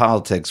say in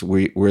politics,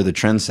 we're the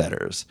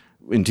trendsetters.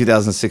 in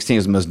 2016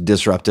 was the most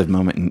disruptive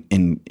moment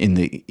in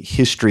the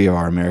history of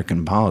our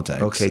American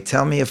politics. Okay,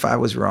 tell me if I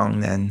was wrong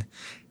then.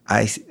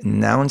 I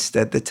announced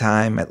at the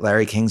time at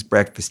Larry King's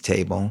breakfast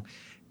table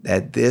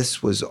that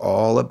this was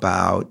all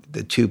about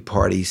the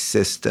two-party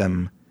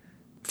system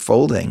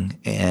folding,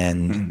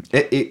 and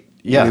we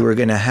were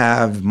going to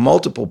have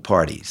multiple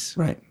parties.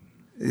 Right.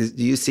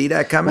 Do you see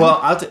that coming? Well,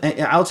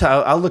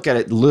 I'll look at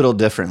it a little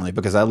differently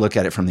because I look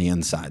at it from the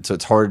inside. So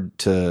it's hard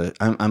to,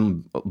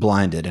 I'm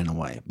blinded in a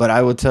way. But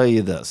I will tell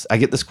you this. I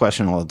get this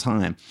question all the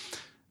time.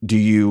 Do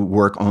you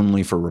work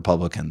only for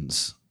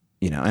Republicans?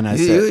 And I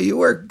say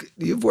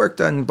you've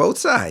worked on both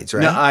sides,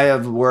 right?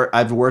 No,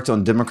 I've worked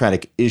on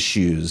Democratic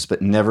issues,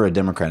 but never a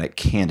Democratic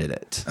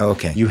candidate.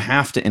 Okay. You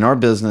have to, in our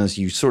business,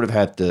 you sort of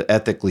have to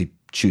ethically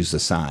choose a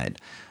side.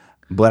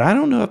 But I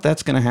don't know if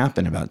that's going to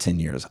happen in about 10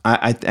 years.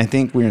 I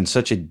think we're in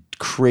such a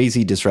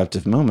crazy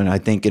disruptive moment. I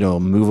think it'll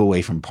move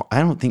away from, I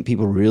don't think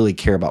people really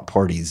care about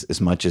parties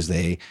as much as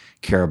they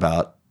care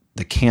about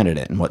the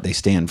candidate and what they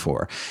stand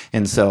for.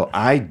 And so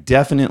I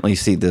definitely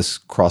see this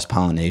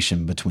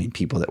cross-pollination between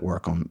people that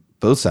work on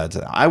both sides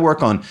of that. I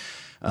work on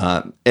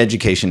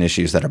education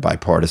issues that are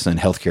bipartisan,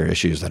 healthcare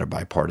issues that are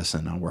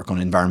bipartisan. I work on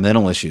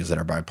environmental issues that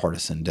are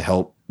bipartisan to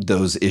help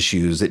those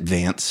issues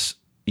advance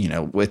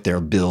with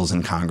their bills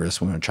in Congress.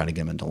 We're going to try to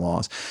get them into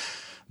laws.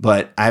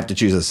 But I have to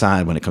choose a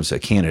side when it comes to a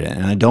candidate.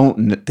 And I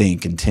don't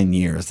think in 10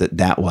 years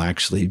that will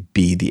actually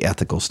be the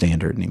ethical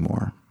standard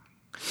anymore.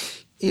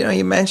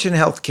 You mentioned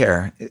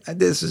healthcare.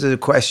 This is a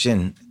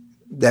question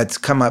that's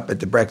come up at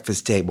the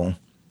breakfast table.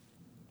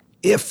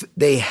 If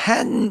they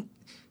hadn't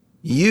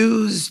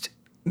used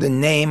the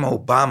name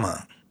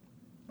Obama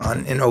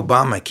in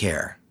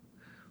Obamacare,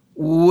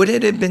 would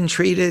it have been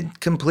treated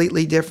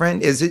completely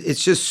different?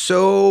 It's just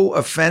so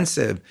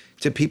offensive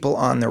to people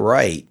on the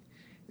right.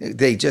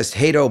 They just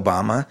hate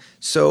Obama.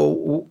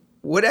 So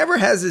whatever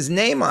has his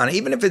name on it,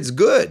 even if it's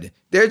good,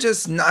 they're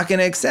just not going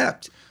to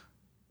accept.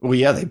 Well,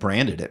 yeah, they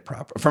branded it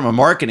proper. From a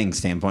marketing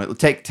standpoint,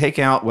 take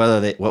out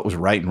what was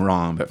right and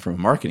wrong, but from a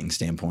marketing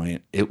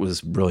standpoint, it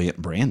was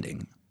brilliant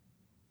branding.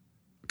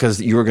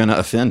 Because you were going to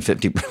offend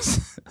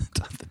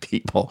 50% of the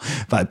people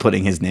by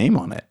putting his name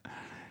on it.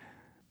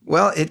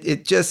 Well,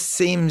 it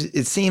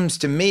seems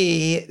to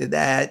me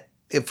that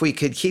if we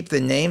could keep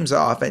the names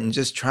off and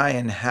just try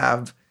and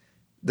have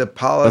the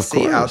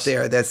policy out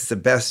there that's the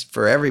best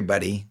for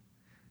everybody,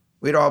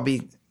 we'd all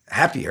be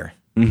happier.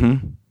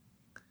 Mm-hmm.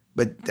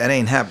 But that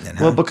ain't happening,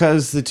 huh? Well,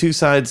 because the two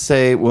sides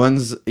say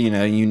one's,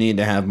 you need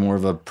to have more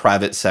of a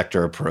private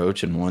sector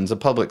approach and one's a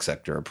public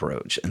sector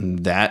approach. And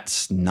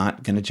that's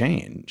not going to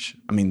change.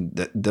 I mean,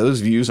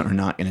 those views are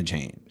not going to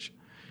change.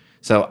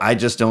 So I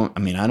just don't,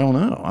 I don't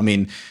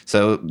know.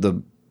 So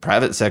the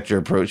private sector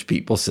approach,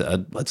 people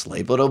said, let's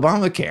label it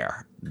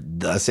Obamacare.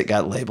 Thus it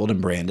got labeled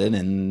and branded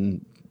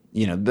and,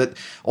 but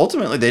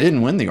ultimately they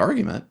didn't win the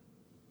argument.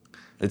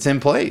 It's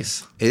in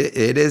place.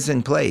 It is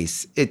in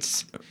place.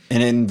 And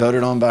then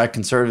voted on by a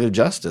conservative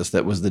justice.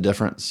 That was the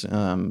difference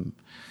in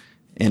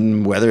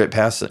whether it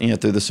passed,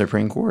 through the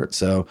Supreme Court.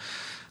 So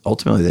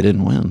ultimately, they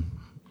didn't win.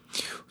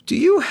 Do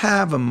you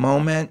have a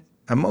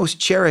most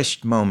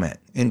cherished moment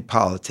in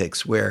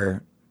politics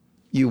where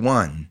you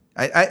won?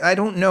 I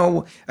don't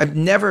know. I've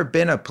never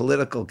been a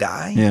political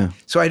guy. Yeah.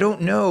 So I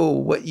don't know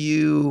what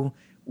you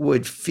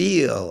would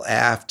feel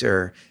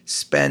after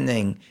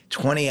spending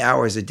 20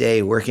 hours a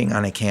day working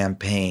on a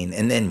campaign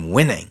and then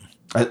winning.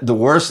 The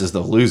worst is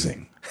the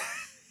losing.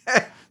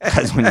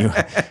 Because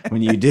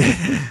when you did,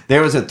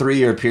 there was a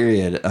 3-year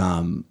period,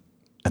 I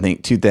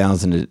think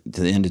 2000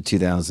 to the end of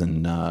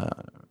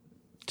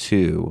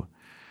 2002,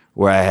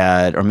 where I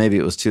had, or maybe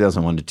it was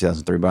 2001 to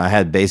 2003, but I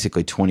had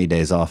basically 20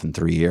 days off in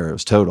 3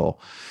 years total.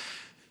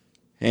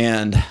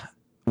 And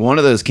one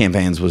of those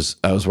campaigns was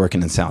I was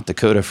working in South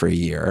Dakota for a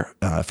year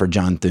for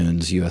John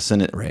Thune's U.S.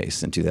 Senate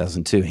race in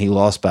 2002. He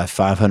lost by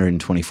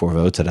 524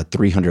 votes at a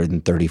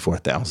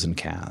 334,000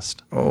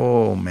 cast.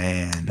 Oh,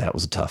 man. That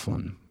was a tough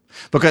one.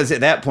 Because at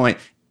that point,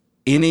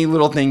 any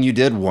little thing you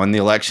did won the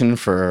election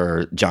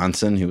for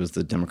Johnson, who was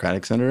the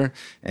Democratic senator,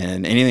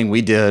 and anything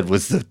we did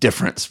was the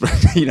difference.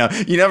 You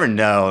never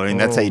know.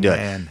 That's how you do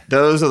it.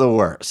 Those are the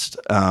worst.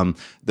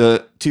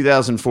 The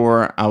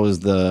 2004, I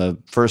was the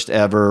first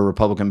ever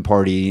Republican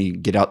Party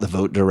get out the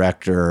vote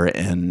director,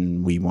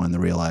 and we won the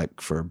reelect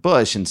for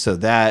Bush. And so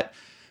that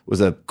was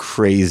a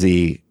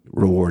crazy,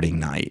 rewarding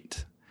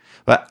night.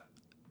 But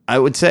I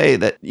would say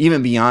that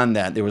even beyond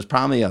that, there was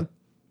probably a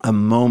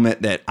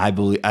moment that I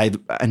believe I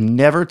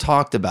never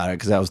talked about it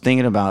because I was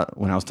thinking about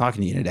when I was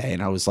talking to you today,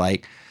 and I was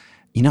like,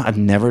 I've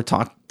never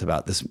talked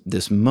about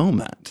this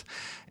moment,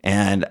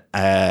 and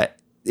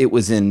it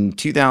was in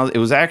 2000. It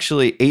was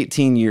actually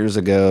 18 years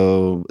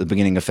ago, the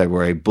beginning of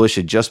February. Bush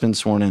had just been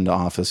sworn into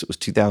office. It was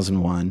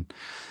 2001,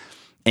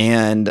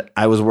 and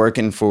I was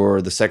working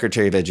for the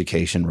Secretary of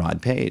Education,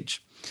 Rod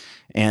Page,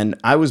 and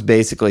I was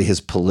basically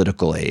his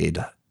political aide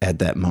at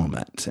that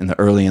moment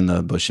early in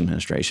the Bush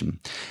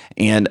administration,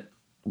 and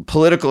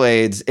political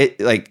aides,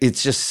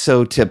 it's just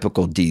so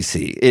typical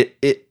DC.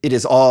 It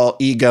is all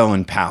ego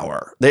and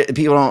power.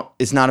 People don't.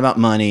 It's not about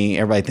money.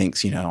 Everybody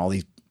thinks all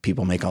these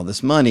people make all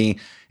this money.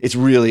 It's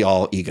really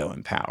all ego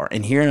and power.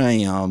 And here I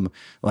am,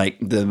 like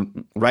the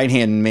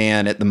right-hand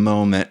man at the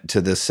moment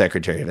to the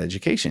Secretary of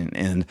Education,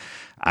 and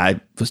I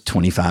was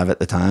 25 at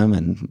the time,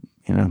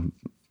 and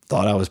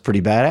thought I was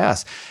pretty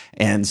badass.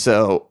 And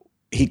so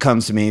he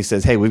comes to me and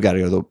says, "Hey, we've got to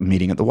go to the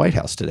meeting at the White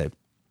House today."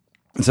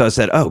 And so I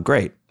said, "Oh,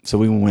 great." So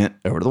we went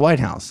over to the White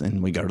House,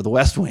 and we go to the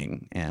West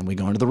Wing, and we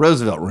go into the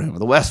Roosevelt Room or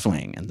the West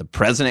Wing, and the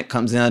president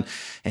comes in,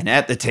 and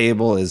at the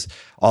table is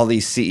all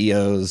these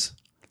CEOs,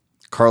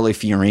 Carly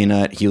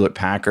Fiorina at Hewlett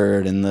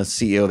Packard, and the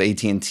CEO of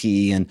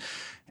AT&T, and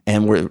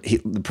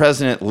the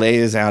president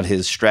lays out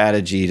his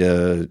strategy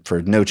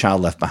for No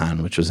Child Left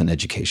Behind, which was an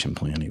education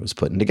plan he was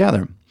putting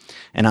together.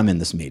 And I'm in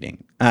this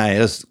meeting.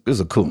 It was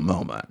a cool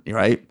moment,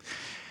 right?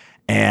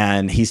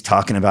 And he's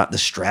talking about the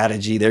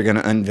strategy they're going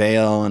to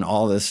unveil and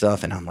all this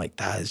stuff. And I'm like,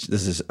 this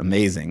is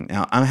amazing.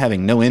 Now, I'm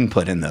having no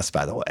input in this,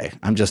 by the way.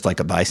 I'm just like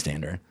a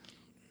bystander.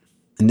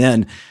 And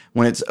then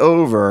when it's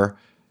over,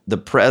 the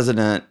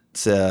president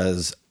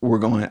says,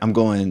 I'm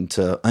going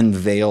to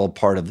unveil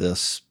part of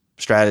this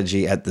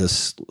strategy at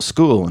this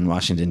school in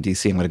Washington,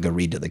 D.C. I'm going to go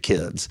read to the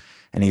kids.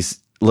 And he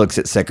looks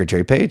at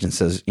Secretary Page and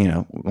says,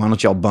 why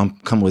don't y'all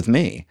come with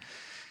me?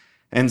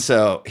 And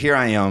so here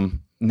I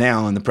am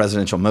now in the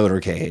presidential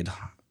motorcade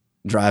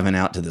driving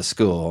out to the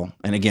school.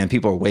 And again,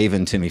 people are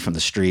waving to me from the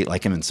street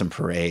like I'm in some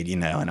parade,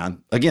 and I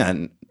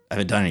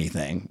haven't done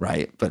anything,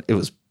 right? But it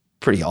was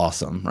pretty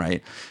awesome,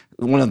 right?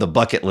 One of the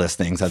bucket list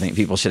things I think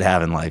people should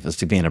have in life is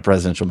to be in a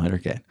presidential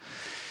motorcade.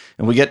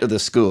 And we get to the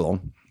school,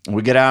 and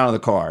we get out of the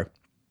car,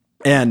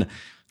 and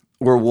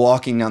we're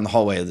walking down the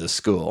hallway of the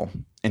school,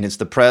 and it's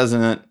the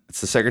president,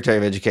 it's the Secretary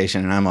of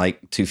Education, and I'm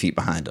like 2 feet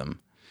behind him.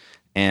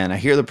 And I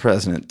hear the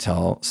president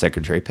tell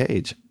Secretary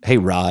Page, "Hey,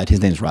 Rod," his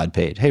name's Rod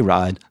Page. "Hey,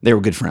 Rod," they were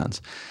good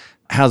friends.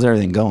 "How's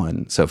everything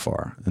going so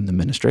far in the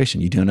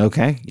administration? You doing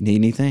okay? You need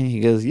anything?"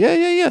 He goes,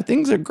 Yeah.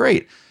 Things are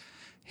great.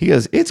 He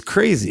goes, "It's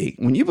crazy.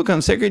 When you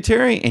become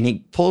secretary," and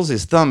he pulls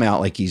his thumb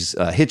out like he's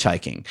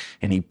hitchhiking,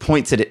 and he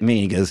points it at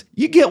me. He goes,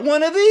 "You get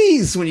one of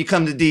these when you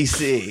come to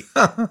D.C."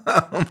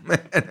 Oh,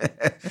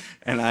 man.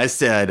 And I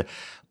said,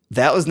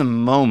 that was the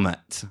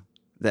moment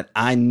that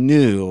I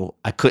knew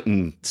I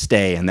couldn't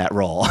stay in that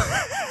role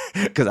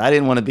because I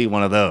didn't want to be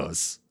one of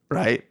those,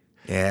 right?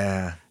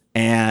 Yeah.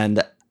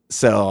 And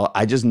so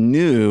I just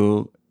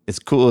knew, as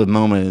cool a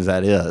moment as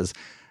that is,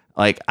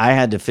 like I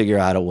had to figure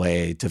out a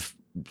way to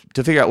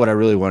figure out what I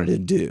really wanted to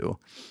do.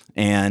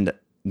 And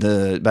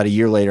about a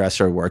year later, I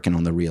started working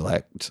on the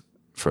reelect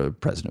for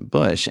President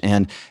Bush.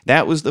 And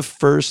that was the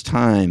first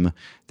time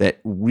that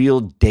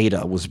real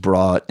data was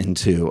brought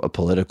into a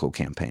political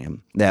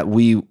campaign, that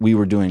we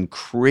were doing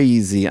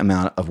crazy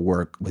amount of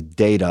work with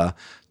data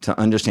to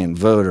understand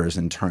voters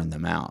and turn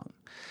them out.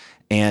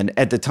 And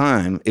at the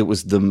time, it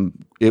was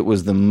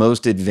the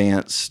most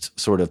advanced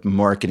sort of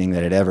marketing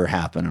that had ever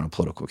happened in a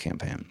political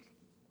campaign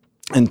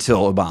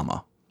until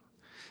Obama.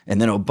 And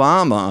then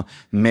Obama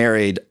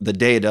married the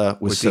data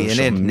with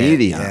social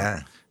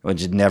media,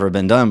 which had never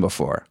been done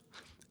before.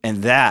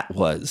 And that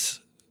was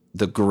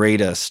the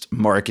greatest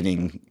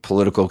marketing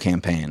political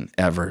campaign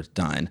ever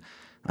done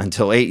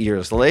until 8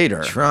 years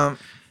later.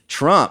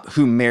 Trump,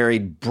 who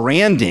married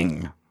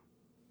branding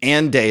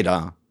and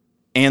data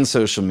and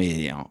social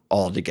media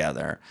all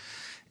together.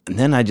 And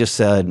then I just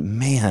said,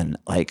 man,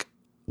 like,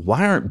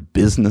 why aren't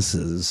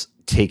businesses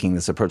taking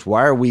this approach?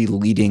 Why are we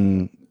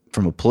leading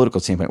from a political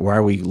standpoint? Why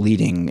are we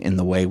leading in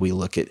the way we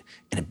look at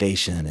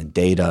innovation and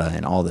data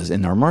and all this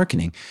in our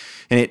marketing?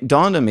 And it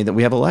dawned on me that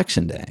we have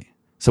election day.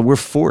 So we're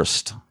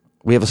forced.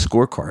 We have a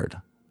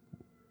scorecard.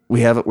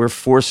 We're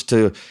forced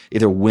to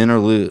either win or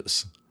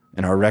lose,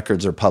 and our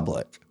records are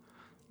public.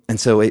 And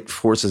so it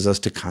forces us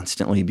to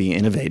constantly be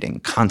innovating,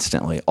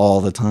 constantly,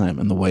 all the time,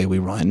 in the way we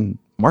run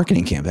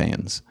marketing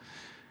campaigns.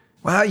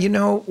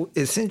 Well,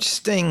 it's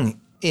interesting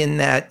in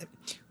that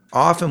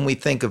often we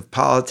think of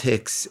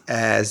politics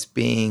as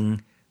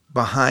being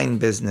behind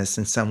business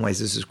in some ways.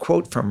 This is a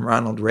quote from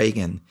Ronald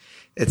Reagan.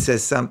 It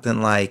says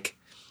something like,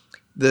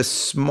 "The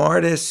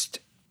smartest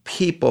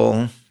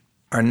people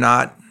are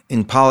not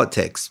in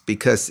politics,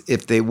 because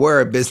if they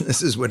were,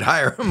 businesses would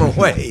hire them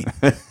away."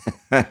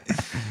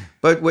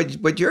 But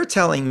what you're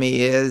telling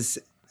me is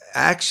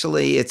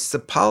actually it's the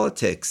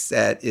politics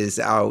that is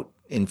out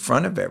in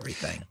front of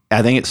everything.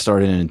 I think it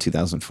started in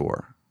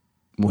 2004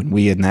 when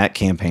we in that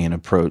campaign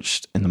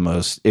approached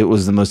it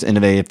was the most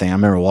innovative thing. I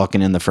remember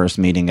walking in the first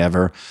meeting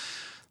ever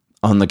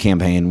on the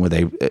campaign where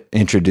they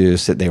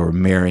introduced that they were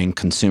marrying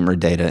consumer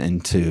data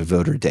into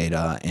voter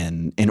data,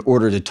 and in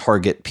order to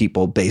target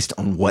people based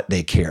on what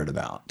they cared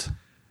about.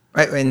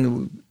 Right.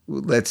 And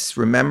let's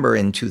remember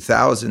in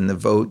 2000, the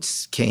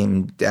votes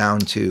came down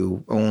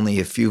to only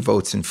a few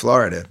votes in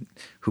Florida,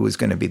 who was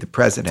going to be the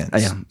president.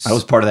 Yeah, I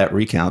was part of that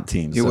recount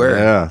team. You were?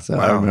 Yeah, so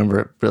wow. I remember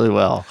it really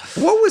well.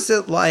 What was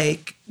it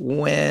like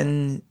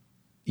when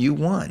you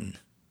won?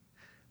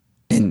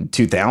 In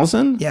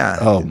 2000? Yeah.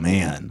 Oh,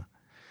 man.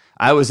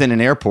 I was in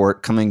an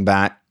airport coming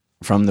back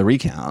from the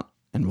recount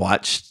and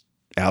watched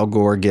Al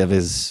Gore give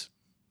his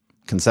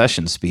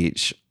concession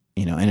speech,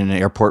 in an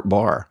airport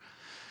bar.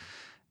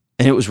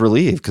 And it was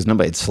relieved because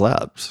nobody had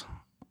slept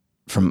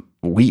from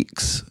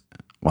weeks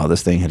while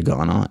this thing had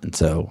gone on. And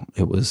so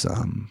it was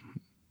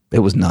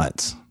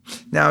nuts.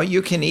 Now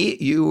you can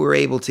eat. You were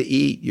able to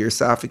eat. Your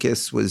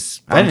esophagus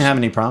was. I didn't have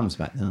any problems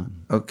back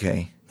then.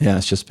 Okay. Yeah,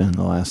 it's just been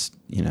the last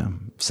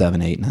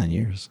 7, 8, 9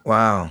 years.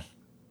 Wow.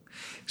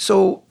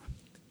 So,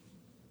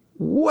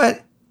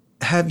 what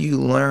have you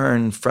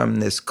learned from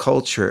this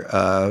culture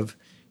of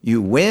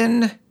you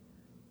win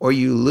or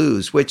you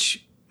lose?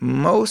 Which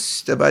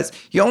most of us,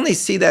 you only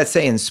see that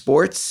say in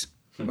sports,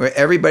 where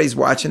everybody's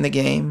watching the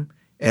game.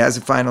 It has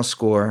a final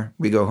score.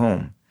 We go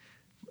home.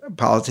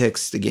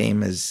 Politics, the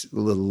game is a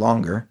little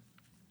longer.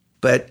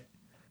 But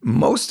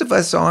most of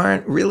us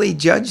aren't really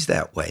judged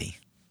that way.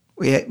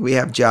 We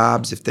have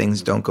jobs. If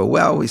things don't go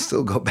well, we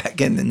still go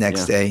back in the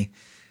next day.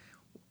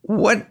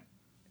 What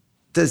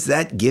does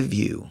that give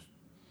you?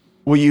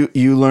 Well,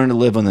 you learn to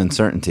live with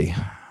uncertainty,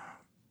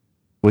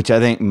 which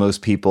I think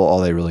most people, all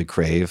they really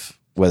crave,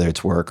 whether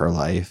it's work or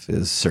life,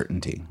 is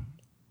certainty.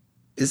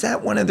 Is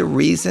that one of the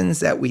reasons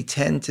that we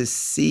tend to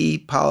see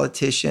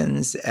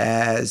politicians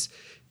as,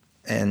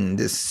 and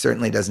this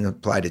certainly doesn't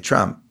apply to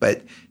Trump,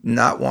 but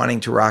not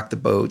wanting to rock the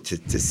boat,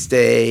 to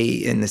stay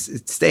in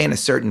a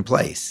certain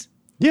place?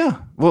 Yeah.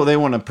 Well, they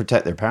want to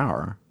protect their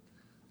power,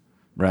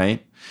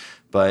 right?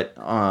 But,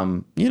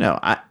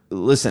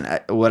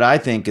 what I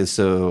think is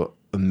so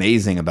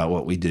amazing about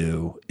what we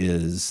do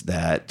is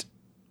that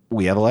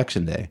we have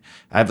election day.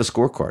 I have a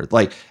scorecard.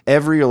 Like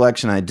every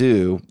election I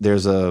do,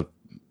 there's a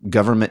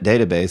government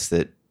database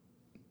that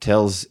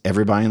tells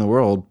everybody in the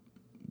world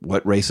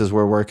what races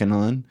we're working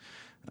on,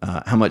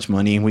 how much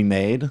money we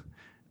made,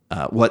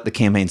 what the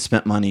campaign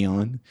spent money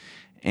on.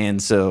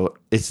 And so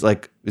it's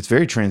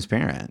very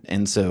transparent.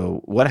 And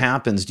so what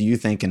happens, do you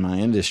think, in my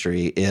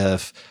industry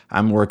if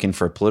I'm working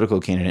for a political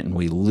candidate and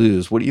we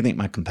lose? What do you think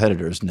my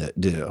competitors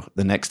do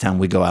the next time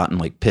we go out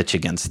and pitch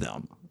against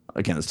them,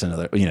 against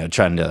another,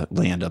 trying to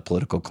land a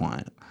political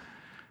client?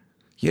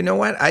 You know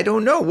what? I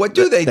don't know. What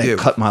do they do?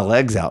 Cut my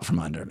legs out from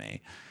under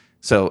me.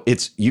 So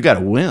you got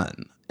to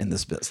win in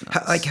this business.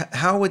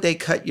 How would they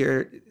cut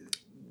your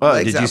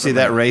did you see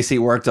that race he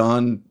worked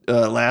on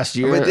last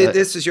year?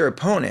 This is your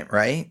opponent,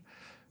 right?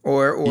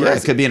 Or yeah,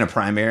 it could be in a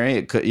primary.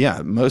 It could,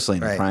 mostly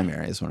in a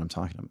primary is what I'm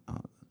talking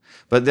about.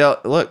 But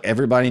look,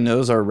 everybody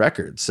knows our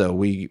record, so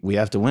we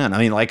have to win. I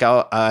mean, like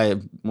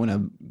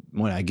when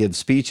I give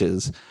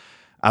speeches,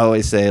 I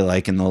always say,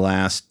 like, in the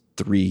last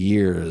 3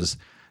 years,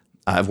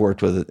 I've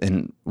worked with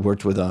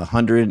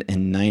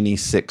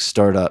 196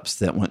 startups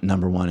that went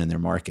number one in their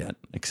market,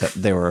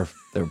 except they were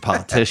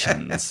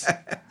politicians.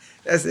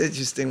 That's an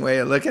interesting way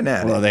of looking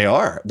at it. Well, they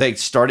are. They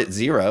start at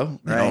zero.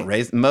 They don't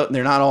raise.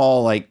 They're not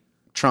all like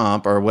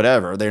Trump or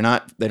whatever. They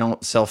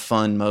don't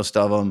self-fund, most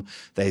of them.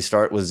 They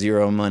start with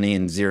zero money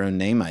and zero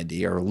name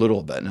ID, or a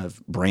little bit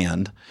of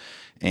brand.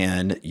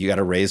 And you got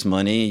to raise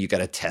money. You got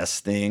to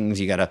test things.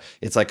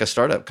 It's like a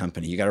startup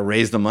company. You got to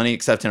raise the money,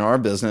 except in our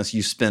business,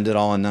 you spend it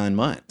all in 9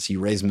 months.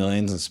 You raise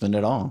millions and spend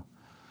it all.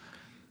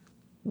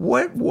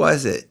 What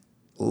was it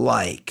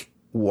like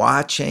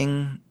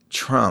watching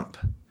Trump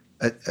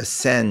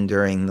ascend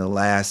during the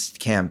last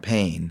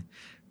campaign?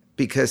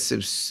 Because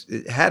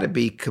it had to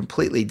be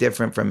completely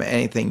different from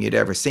anything you'd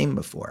ever seen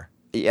before.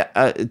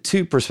 Yeah,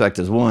 two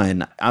perspectives.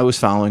 One, I was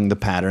following the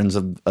patterns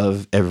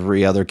of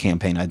every other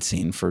campaign I'd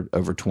seen for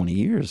over 20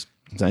 years.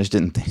 I just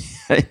didn't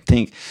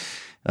think,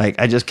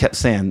 I just kept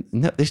saying,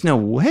 no, there's no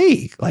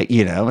way,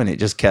 and it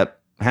just kept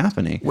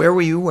happening. Where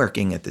were you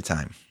working at the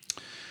time?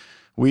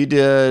 We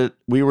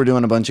were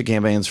doing a bunch of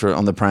campaigns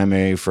on the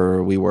primary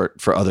we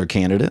worked for other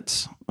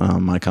candidates,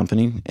 my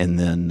company. And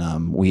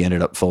then we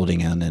ended up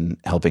folding in and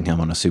helping him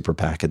on a super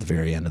PAC at the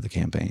very end of the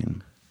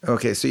campaign.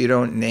 Okay, so you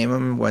don't name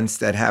him once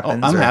that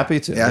happens? I'm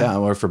happy to. Yeah, I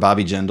worked for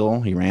Bobby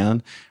Jindal. He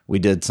ran. We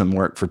did some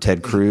work for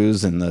Ted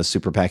Cruz and the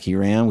super PAC he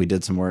ran. We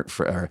did some work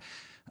for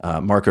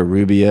Marco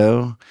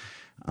Rubio.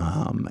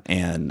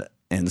 And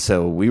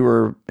so we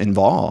were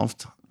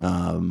involved,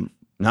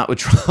 not with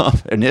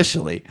Trump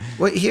initially.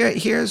 Well,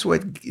 here's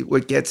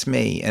what gets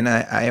me. And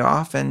I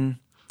often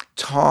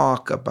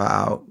talk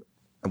about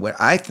what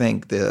I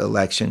think the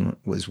election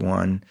was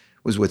won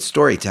was with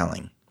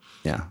storytelling.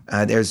 Yeah.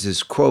 There's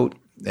this quote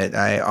that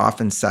I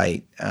often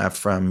cite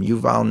from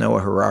Yuval Noah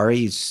Harari.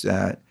 He's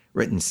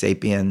written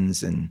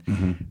 *Sapiens* and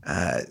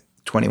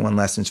 21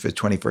 Lessons for the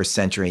 21st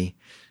Century,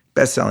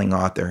 best-selling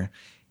author.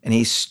 And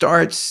he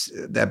starts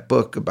that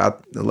book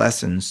about the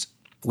lessons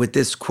with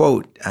this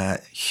quote,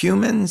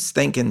 humans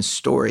think in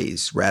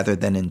stories rather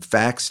than in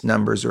facts,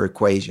 numbers, or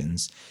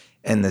equations.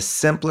 And the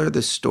simpler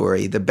the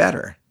story, the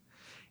better.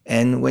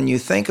 And when you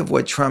think of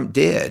what Trump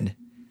did,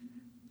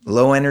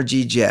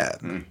 low-energy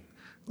Jeb,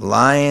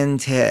 Lion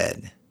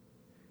Ted,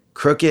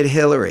 Crooked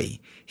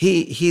Hillary,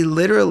 he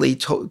literally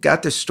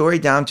got the story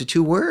down to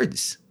 2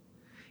 words.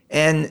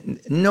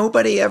 And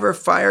nobody ever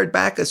fired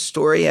back a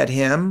story at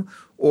him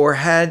or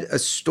had a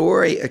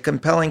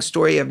compelling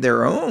story of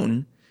their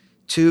own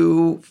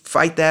to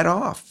fight that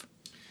off?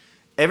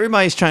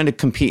 Everybody's trying to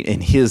compete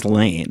in his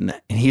lane,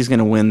 and he's going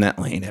to win that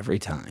lane every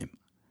time.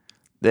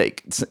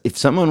 If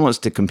someone wants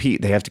to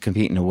compete, they have to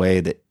compete in a way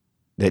that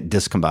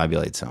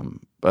discombobulates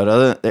them.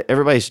 But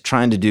everybody's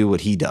trying to do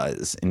what he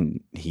does,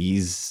 and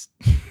he's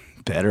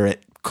better at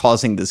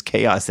causing this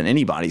chaos than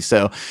anybody.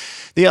 So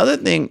the other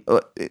thing,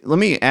 let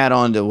me add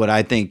on to what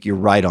I think you're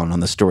right on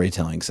the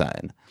storytelling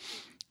side.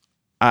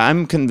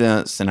 I'm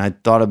convinced, and I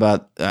thought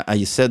about,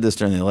 you said this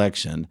during the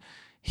election,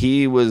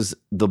 he was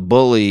the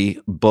bully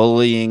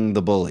bullying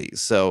the bullies.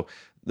 So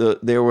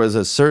there was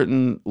a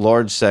certain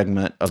large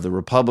segment of the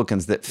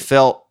Republicans that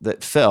felt,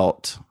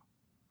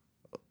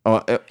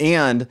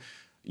 and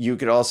you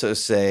could also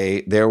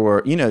say there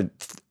were,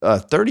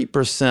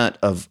 30%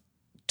 of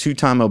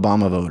two-time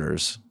Obama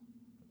voters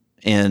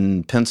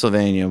in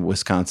Pennsylvania,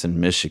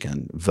 Wisconsin,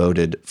 Michigan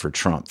voted for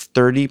Trump.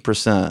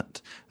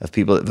 30% of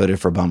people that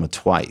voted for Obama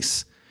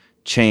twice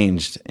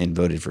changed and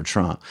voted for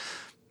Trump.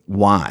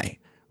 Why?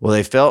 Well,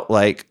 they felt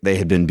like they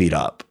had been beat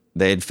up.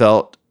 They had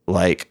felt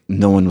like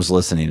no one was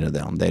listening to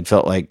them. They'd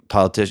felt like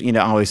politicians,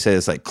 I always say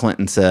it's like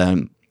Clinton said,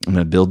 I'm going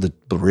to build the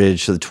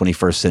bridge to the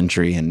 21st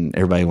century. And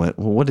everybody went,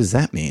 well, what does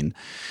that mean?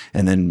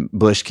 And then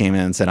Bush came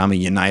in and said, I'm a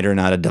uniter,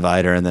 not a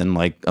divider. And then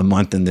like a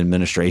month in the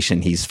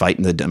administration, he's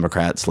fighting the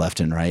Democrats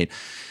left and right.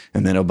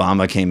 And then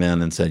Obama came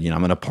in and said, I'm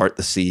going to part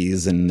the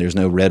seas, and there's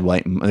no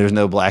there's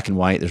no black and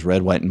white, there's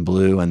red, white, and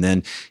blue. And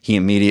then he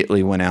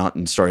immediately went out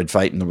and started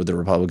fighting with the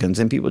Republicans,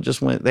 and people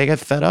just they got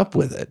fed up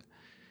with it.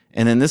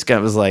 And then this guy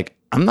was like,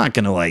 I'm not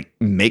going to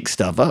make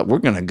stuff up. We're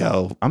going to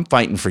go, I'm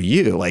fighting for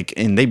you.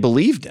 And they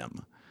believed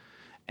him.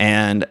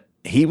 And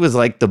he was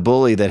like the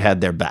bully that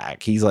had their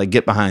back. He's like,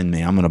 get behind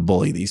me. I'm going to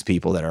bully these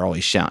people that are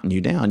always shouting you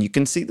down. You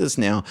can see this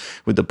now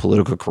with the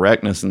political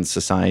correctness in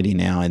society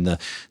now, and the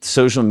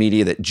social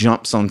media that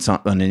jumps on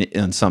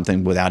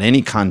something without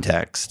any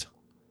context,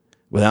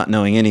 without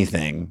knowing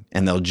anything,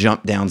 and they'll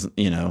jump down,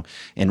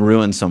 and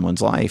ruin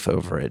someone's life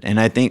over it. And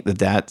I think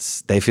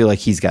they feel like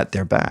he's got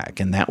their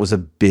back, and that was a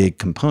big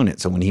component.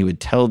 So when he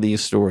would tell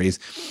these stories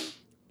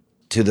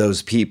to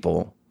those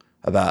people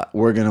about,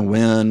 we're going to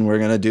win, we're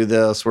going to do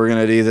this, we're going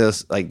to do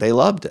this, they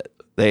loved it.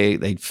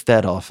 They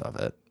fed off of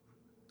it.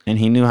 And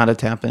he knew how to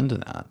tap into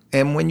that.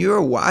 And when you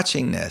were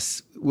watching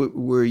this,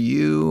 were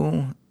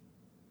you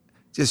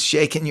just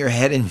shaking your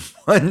head in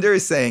wonder,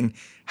 saying,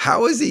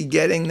 how is he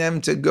getting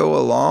them to go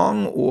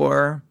along?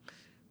 Or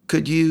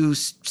could you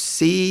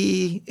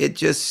see it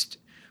just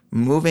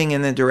moving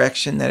in the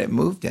direction that it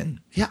moved in?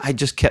 Yeah, I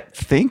just kept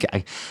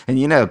thinking.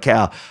 And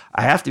Cal,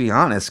 I have to be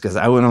honest, because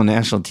I went on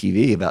national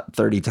TV about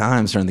 30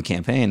 times during the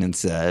campaign and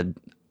said,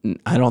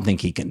 I don't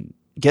think he can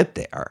get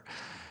there.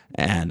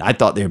 And I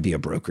thought there'd be a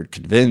brokered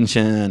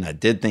convention. I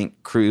did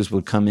think Cruz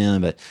would come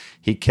in, but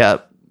he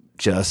kept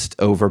just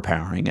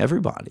overpowering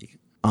everybody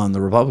on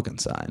the Republican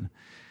side.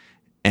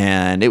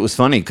 And it was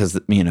funny because,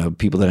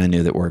 people that I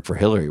knew that worked for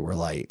Hillary were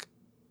like,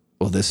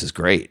 well, this is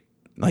great.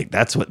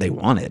 That's what they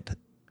wanted.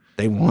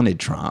 They wanted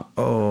Trump.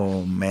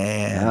 Oh,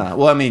 man. Yeah.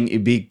 Well,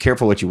 you'd be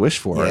careful what you wish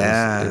for.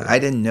 Yeah, I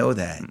didn't know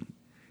that.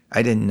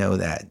 I didn't know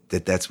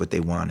that's what they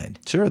wanted.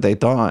 Sure, they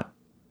thought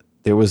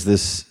there was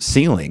this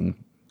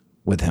ceiling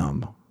with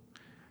him.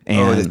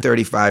 And, the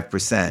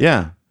 35%.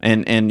 Yeah.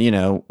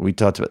 And we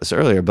talked about this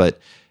earlier, but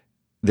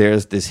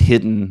there's this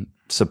hidden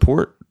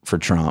support for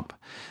Trump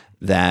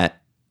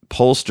that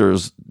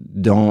pollsters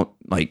don't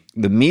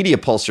the media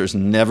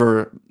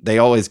pollsters they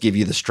always give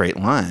you the straight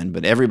line,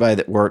 but everybody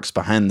that works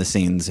behind the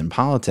scenes in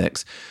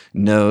politics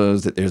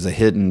knows that there's a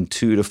hidden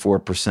 2 to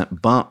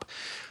 4% bump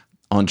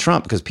on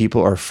Trump because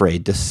people are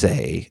afraid to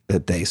say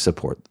that they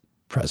support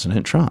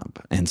President Trump.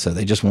 And so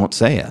they just won't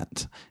say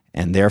it.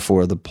 And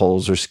therefore the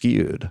polls are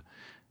skewed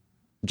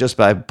just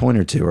by a point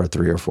or two or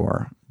 3 or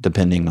 4,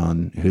 depending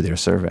on who they're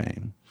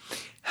surveying.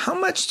 How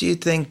much do you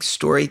think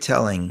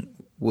storytelling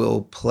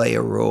will play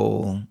a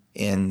role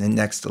in the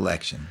next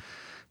election?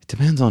 It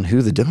depends on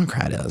who the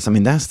Democrat is.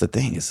 That's the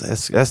thing.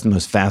 That's the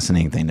most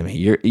fascinating thing to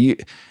me.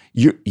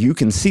 You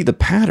can see the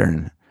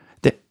pattern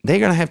that they're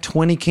going to have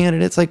 20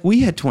 candidates like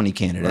we had 20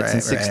 candidates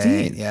in 16.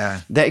 Right,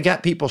 yeah. They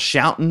got people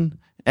shouting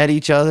at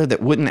each other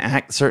that wouldn't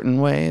act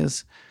certain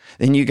ways.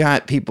 Then you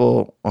got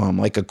people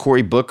like a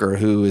Cory Booker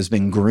who has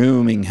been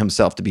grooming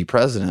himself to be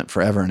president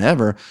forever and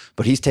ever,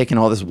 but he's taking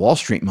all this Wall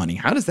Street money.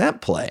 How does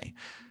that play?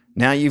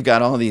 Now you've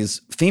got all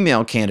these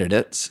female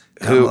candidates,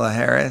 Kamala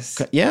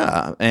Harris,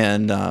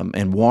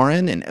 and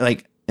Warren,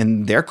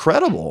 and they're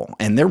credible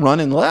and they're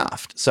running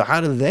left. So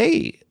how do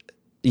they?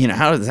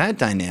 How does that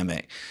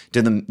dynamic?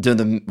 Do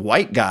the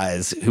white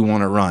guys who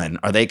want to run,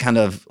 are they kind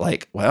of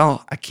like,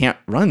 well, I can't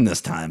run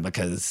this time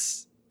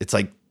because it's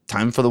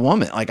time for the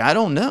woman? I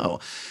don't know.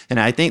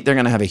 And I think they're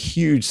going to have a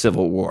huge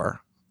civil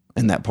war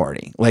in that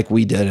party, like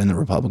we did in the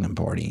Republican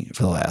Party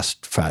for the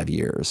last 5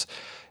 years.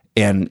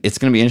 And it's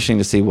going to be interesting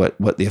to see what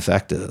the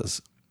effect is.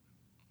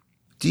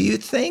 Do you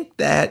think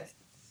that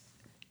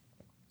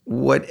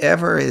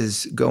whatever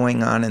is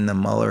going on in the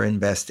Mueller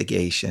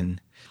investigation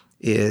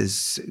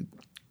is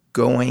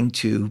going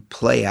to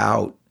play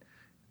out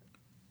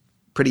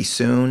pretty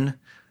soon?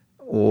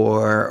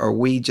 Or are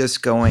we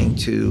just going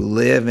to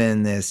live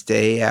in this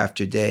day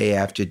after day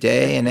after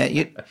day?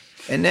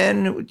 And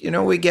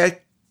then we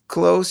get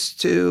close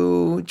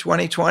to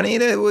 2020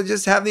 that we'll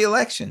just have the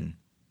election.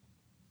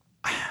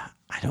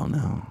 I don't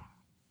know.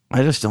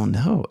 I just don't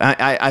know.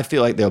 I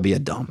feel like there'll be a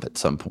dump at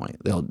some point.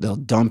 They'll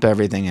dump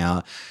everything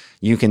out.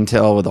 You can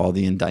tell with all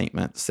the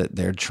indictments that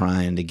they're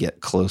trying to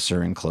get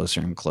closer and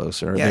closer and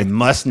closer. Yeah. They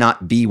must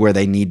not be where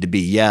they need to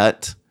be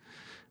yet.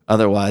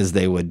 Otherwise,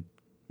 they would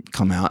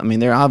come out. I mean,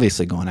 they're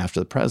obviously going after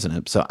the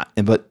president.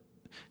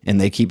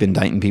 And they keep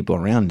indicting people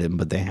around him,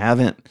 but they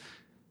haven't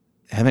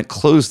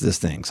closed this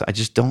thing. So I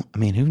just don't. I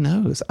mean, who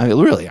knows? I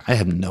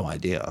have no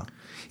idea.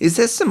 Is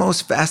this the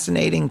most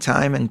fascinating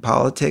time in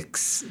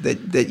politics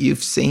that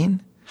you've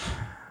seen?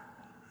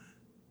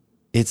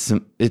 It's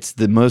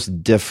the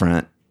most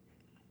different.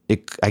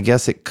 I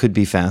guess it could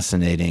be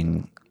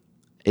fascinating.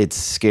 It's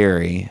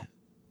scary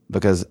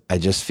because I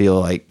just feel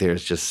like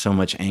there's just so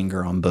much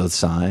anger on both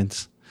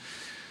sides.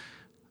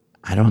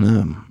 I don't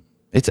know.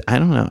 I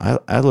don't know.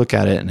 I look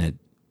at it and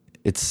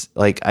it's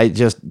like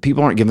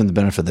people aren't given the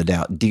benefit of the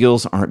doubt.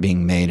 Deals aren't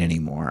being made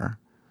anymore.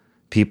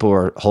 People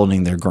are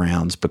holding their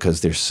grounds because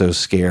they're so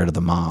scared of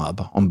the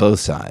mob on both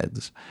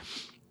sides,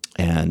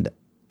 and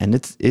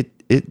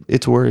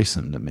it's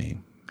worrisome to me.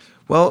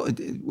 Well,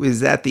 is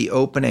that the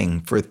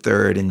opening for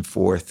third and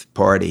fourth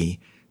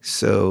party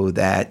so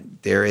that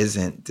there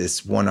isn't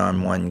this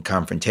one-on-one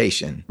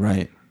confrontation?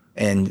 Right.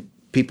 And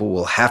people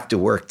will have to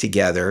work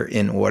together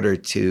in order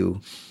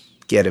to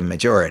get a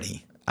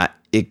majority.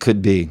 It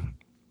could be.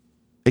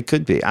 It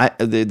could be.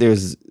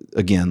 There's,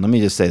 again, let me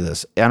just say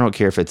this. I don't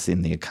care if it's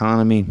in the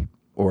economy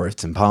or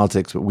it's in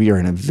politics, but we are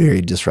in a very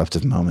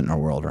disruptive moment in our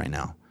world right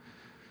now.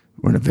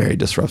 We're in a very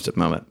disruptive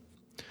moment.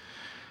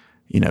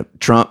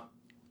 Trump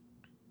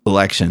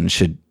election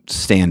should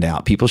stand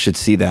out. People should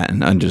see that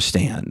and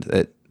understand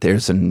that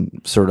there's some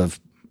sort of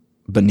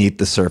beneath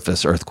the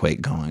surface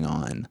earthquake going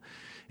on.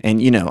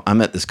 And,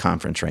 I'm at this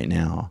conference right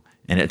now,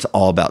 and it's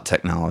all about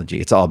technology.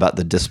 It's all about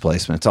the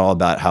displacement. It's all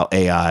about how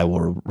AI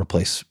will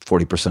replace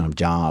 40% of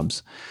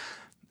jobs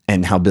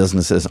and how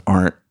businesses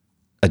aren't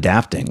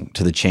adapting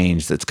to the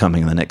change that's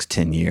coming in the next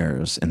 10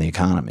 years in the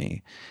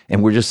economy.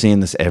 And we're just seeing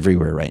this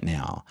everywhere right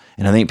now.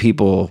 And I think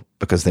people,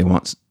 because they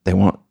want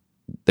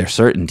their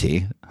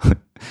certainty,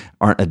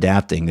 aren't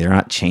adapting. They're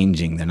not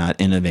changing. They're not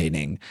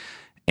innovating.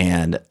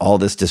 And all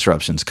this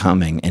disruption's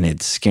coming, and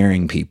it's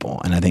scaring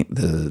people. And I think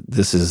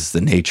this is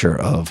the nature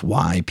of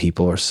why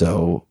people are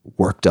so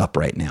worked up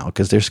right now,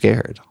 because they're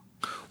scared.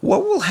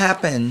 What will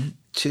happen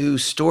to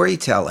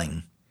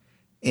storytelling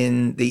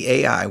in the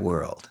AI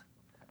world?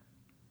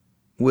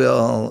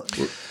 Well,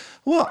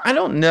 I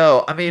don't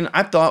know. I mean,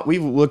 I thought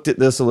we've looked at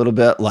this a little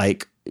bit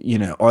like,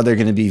 are there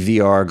going to be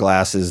VR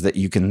glasses that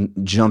you can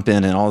jump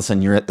in and all of a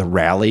sudden you're at the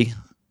rally,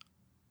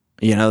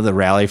 the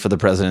rally for the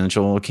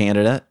presidential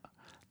candidate,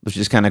 which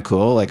is kind of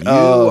cool. Like, you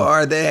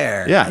are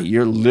there. Yeah,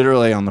 you're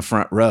literally on the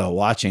front row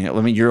watching it.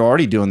 I mean, you're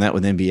already doing that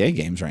with NBA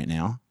games right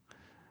now.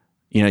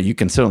 You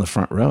can sit on the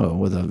front row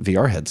with a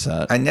VR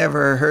headset. I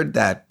never heard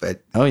that,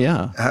 but oh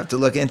yeah, I have to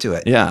look into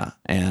it. Yeah,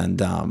 and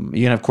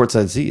you can have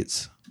courtside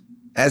seats.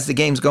 As the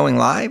game's going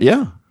live?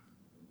 Yeah.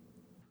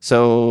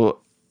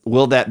 So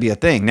will that be a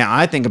thing? Now,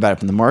 I think about it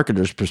from the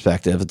marketer's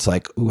perspective. It's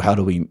like, ooh, how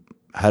do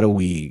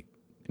we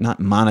not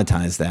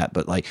monetize that,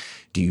 but like,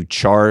 do you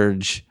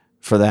charge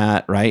for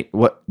that, right?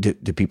 What do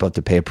people have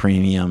to pay a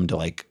premium to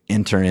like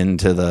enter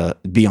into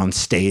be on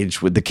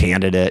stage with the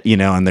candidate,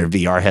 on their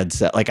VR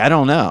headset? Like, I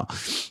don't know.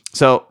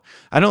 So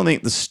I don't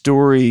think the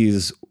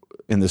stories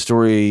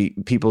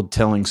people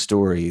telling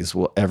stories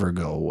will ever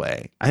go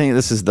away. I think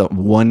this is the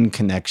one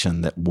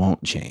connection that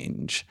won't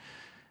change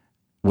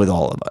with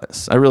all of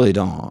us. I really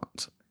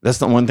don't. That's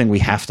the one thing we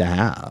have to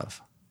have.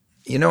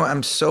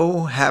 I'm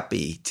so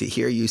happy to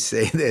hear you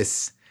say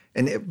this.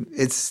 And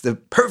it's the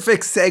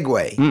perfect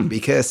segue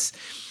because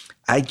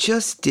I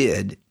just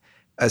did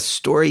a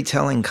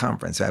storytelling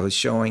conference. I was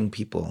showing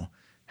people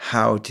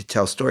how to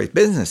tell stories,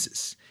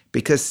 businesses,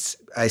 because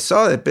I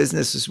saw that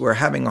businesses were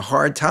having a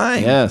hard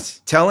time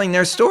telling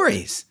their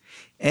stories.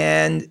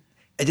 And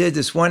I did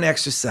this one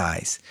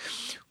exercise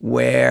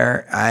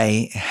where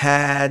I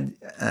had,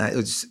 it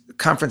was a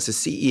conference of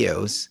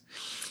CEOs,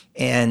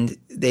 and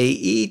they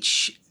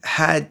each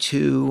had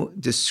to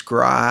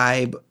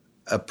describe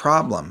a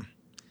problem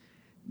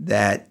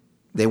that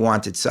they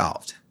wanted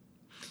solved.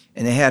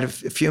 And they had a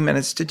few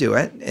minutes to do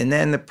it. And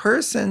then the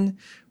person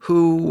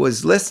who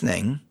was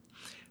listening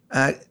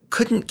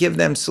couldn't give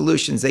them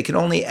solutions. They could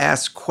only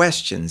ask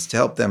questions to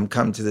help them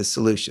come to the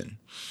solution.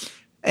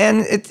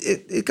 And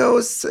it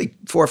goes like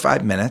 4 or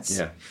 5 minutes.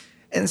 Yeah.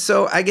 And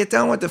so I get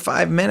done with the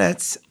 5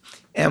 minutes,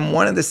 and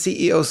one of the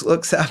CEOs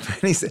looks up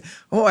and he said,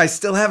 "Oh, I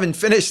still haven't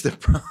finished the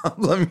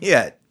problem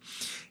yet."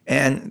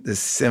 And the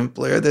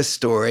simpler the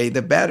story,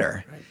 the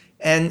better. Right.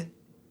 And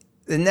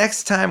the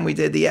next time we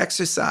did the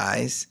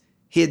exercise,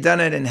 he had done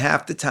it in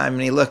half the time,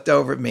 and he looked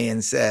over at me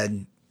and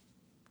said,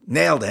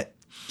 "Nailed it."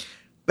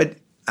 But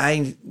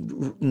I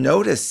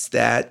noticed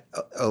that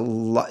a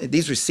lot,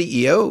 these were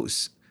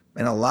CEOs,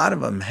 And a lot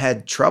of them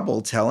had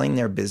trouble telling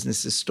their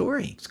business's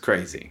story. It's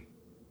crazy.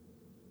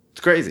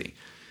 It's crazy.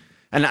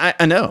 And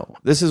I know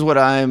this is what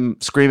I'm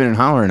screaming and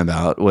hollering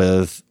about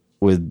with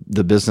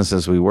the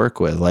businesses we work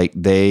with. Like,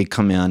 they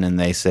come in and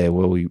they say,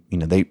 well, we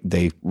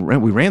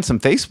ran some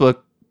Facebook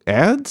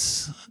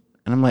ads.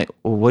 And I'm like,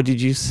 well, what did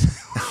you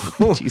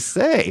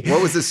say?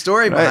 What was the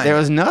story behind it? There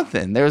was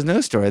nothing. There was no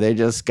story.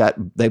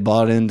 They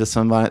bought into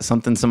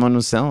something someone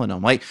was selling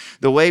them. Like,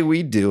 the way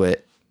we do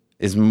it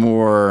is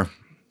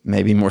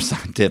maybe more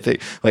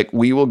scientific. Like,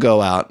 we will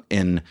go out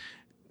and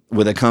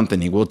with a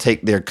company, we'll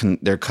take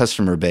their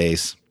customer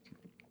base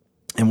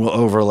and we'll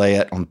overlay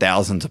it on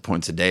thousands of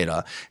points of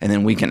data. And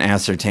then we can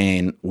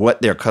ascertain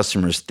what their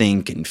customers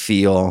think and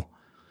feel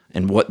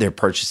and what they're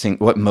purchasing,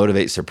 what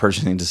motivates their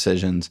purchasing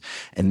decisions.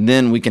 And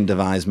then we can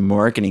devise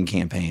marketing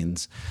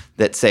campaigns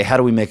that say, how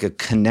do we make a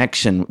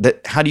connection?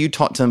 How do you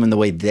talk to them in the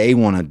way they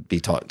want to be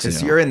talked to?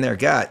 Because you're in their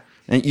gut.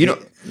 And you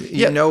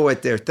know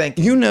what they're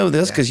thinking. You know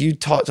this because you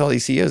talk to all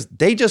these CEOs.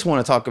 They just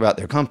want to talk about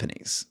their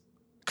companies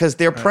because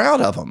they're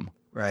proud of them.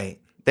 Right.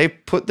 They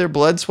put their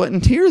blood, sweat,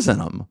 and tears in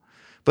them.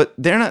 But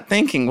they're not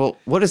thinking, well,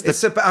 what is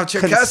it's about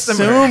your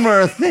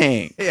consumer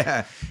thing?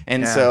 Yeah.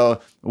 And so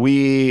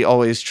we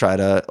always try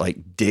to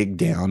dig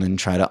down and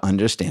try to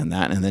understand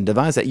that and then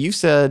devise that. You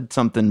said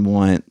something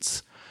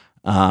once,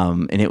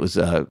 and it was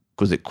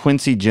it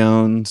Quincy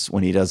Jones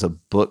when he does a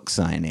book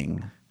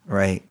signing?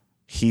 Right.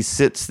 He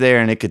sits there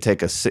and it could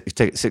take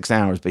 6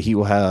 hours, but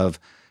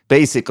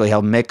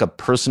he'll make a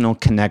personal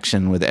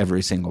connection with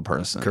every single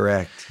person.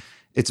 Correct.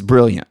 It's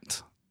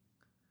brilliant.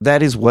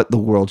 That is what the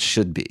world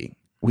should be.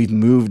 We've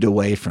moved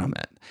away from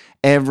it.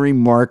 Every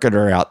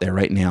marketer out there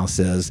right now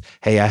says,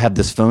 hey, I have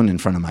this phone in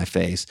front of my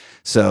face,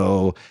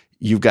 so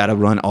you've got to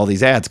run all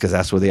these ads because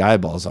that's where the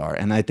eyeballs are.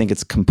 And I think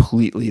it's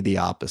completely the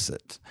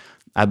opposite.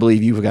 I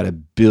believe you've got to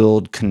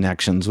build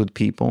connections with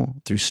people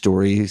through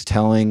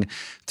storytelling,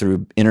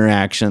 through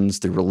interactions,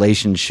 through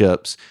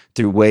relationships,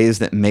 through ways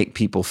that make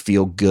people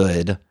feel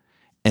good.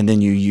 And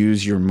then you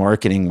use your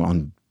marketing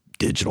on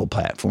digital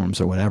platforms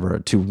or whatever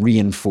to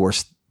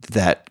reinforce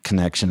that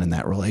connection and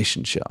that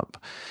relationship.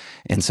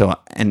 And so,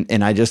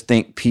 and I just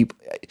think people,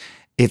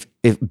 if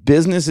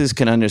businesses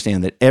can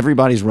understand that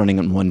everybody's running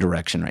in one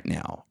direction right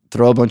now,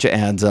 throw a bunch of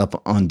ads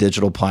up on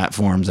digital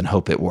platforms and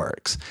hope it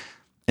works,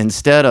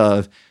 instead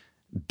of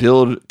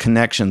build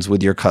connections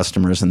with your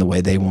customers in the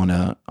way they want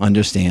to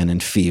understand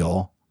and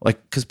feel.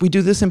 Like, because we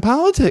do this in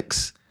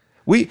politics.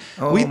 We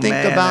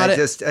think about it.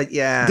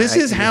 This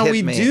is how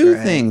we do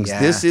things. Yeah.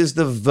 This is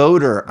the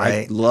voter.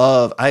 Right.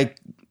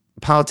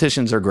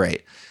 Politicians are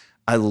great.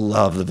 I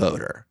love the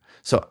voter.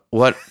 So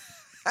what,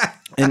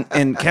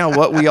 and Cal,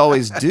 what we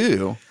always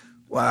do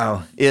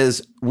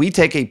is we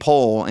take a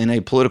poll in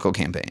a political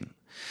campaign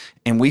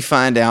and we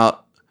find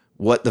out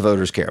what the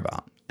voters care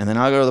about. And then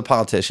I'll go to the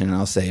politician and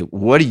I'll say,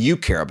 what do you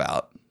care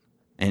about?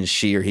 And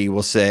she or he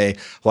will say,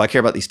 well, I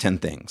care about these 10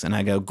 things. And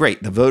I go,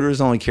 great. The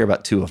voters only care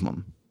about 2 of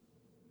them.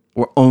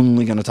 We're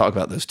only going to talk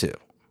about those 2,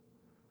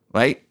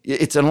 right?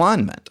 It's an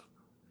alignment.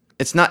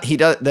 It's not,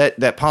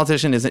 that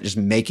politician isn't just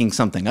making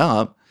something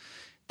up.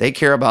 They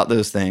care about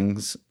those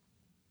things.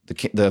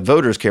 The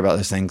voters care about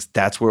those things.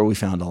 That's where we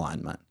found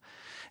alignment.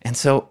 And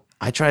so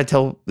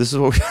this is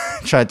what we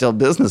try to tell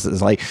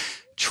businesses,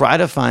 try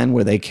to find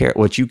where they care,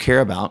 what you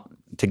care about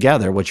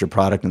together, what your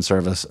product and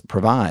service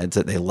provides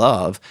that they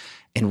love,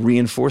 and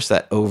reinforce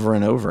that over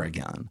and over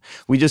again.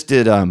 We just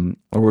did,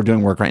 we're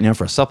doing work right now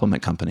for a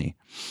supplement company.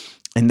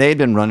 And they'd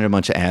been running a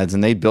bunch of ads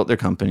and they built their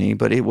company,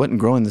 but it wasn't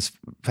growing this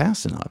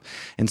fast enough.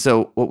 And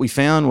so what we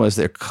found was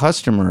their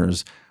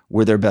customers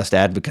were their best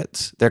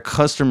advocates. Their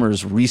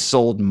customers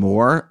resold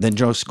more than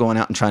just going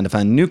out and trying to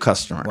find new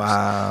customers.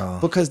 Wow.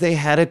 Because they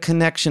had a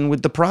connection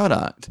with the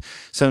product.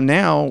 So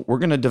now we're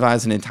going to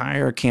devise an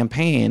entire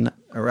campaign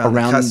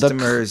around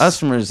the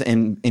customers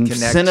and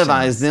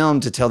incentivize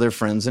them to tell their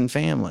friends and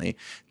family.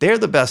 They're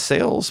the best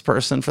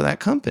salesperson for that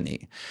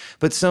company.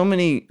 But so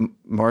many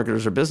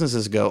marketers or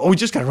businesses go, we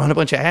just got to run a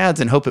bunch of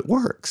ads and hope it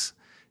works.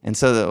 And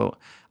so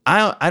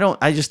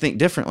I just think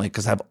differently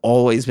because I've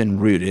always been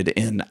rooted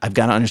in, I've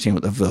got to understand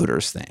what the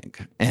voters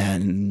think.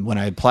 And when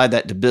I applied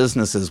that to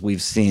businesses,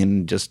 we've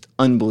seen just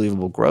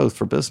unbelievable growth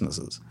for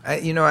businesses.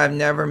 I've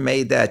never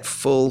made that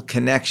full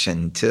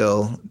connection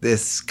till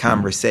this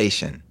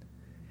conversation.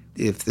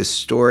 If the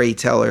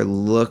storyteller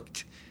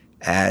looked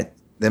at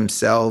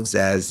themselves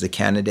as the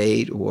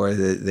candidate or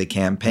the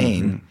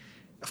campaign,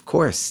 of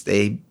course,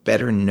 they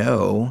better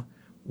know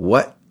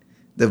what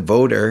the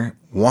voter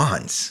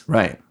wants.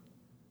 Right.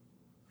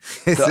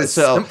 It's as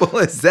simple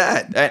as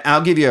that.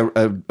 I'll give you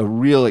a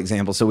real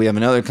example. So we have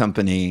another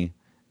company,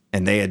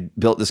 and they had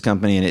built this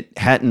company, and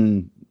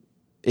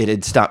it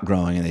had stopped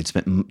growing, and they'd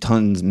spent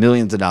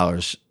millions of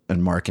dollars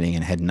in marketing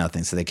and had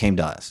nothing. So they came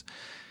to us,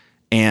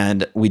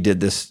 and we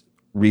did this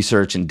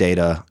research and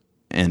data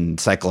and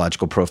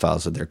psychological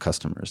profiles of their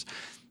customers.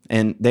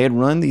 And they had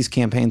run these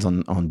campaigns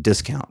on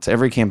discounts.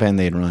 Every campaign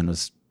they had run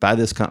was buy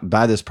this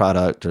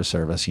product or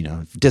service,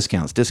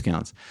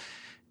 discounts.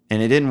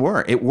 And it didn't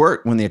work. It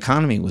worked when the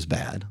economy was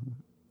bad,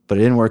 but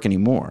it didn't work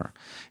anymore.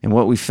 And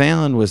what we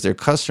found was their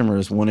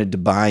customers wanted to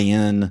buy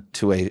in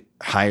to a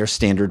higher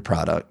standard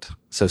product.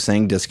 So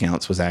saying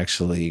discounts was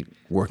actually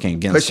working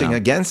against them. Pushing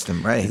against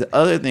them, right. The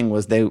other thing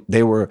was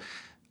they were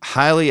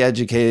highly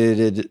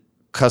educated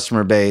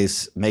customer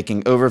base,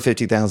 making over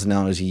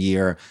 $50,000 a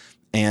year,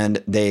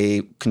 and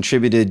they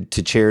contributed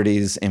to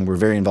charities and were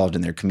very involved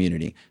in their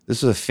community.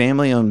 This was a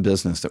family-owned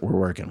business that we're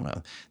working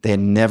with. They had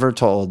never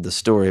told the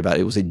story about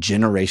it. It was a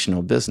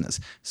generational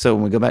business. So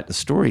when we go back to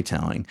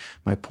storytelling,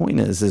 my point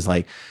is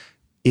like,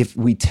 if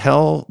we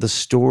tell the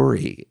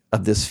story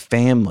of this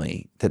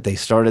family that they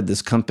started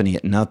this company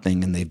at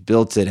nothing and they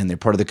built it and they're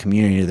part of the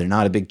community, they're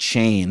not a big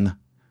chain,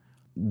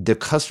 the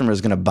customer is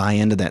going to buy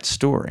into that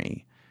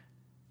story.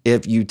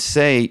 If you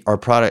say our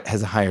product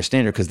has a higher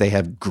standard because they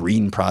have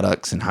green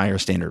products and higher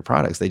standard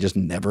products, they just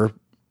never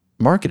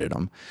marketed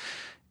them.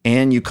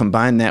 And you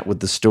combine that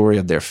with the story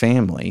of their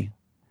family,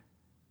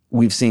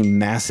 we've seen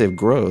massive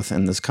growth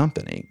in this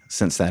company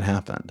since that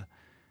happened.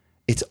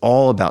 It's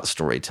all about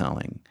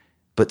storytelling.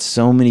 But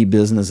so many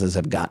businesses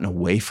have gotten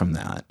away from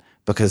that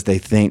because they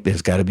think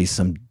there's got to be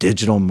some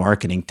digital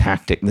marketing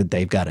tactic that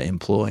they've got to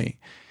employ.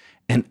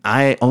 And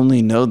I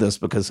only know this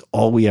because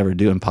all we ever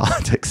do in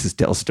politics is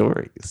tell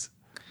stories.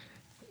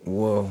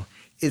 Whoa.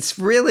 This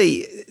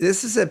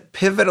is a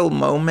pivotal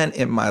moment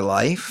in my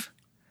life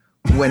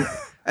when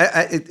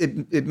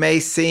it may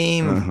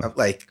seem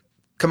like,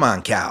 come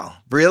on, Cal,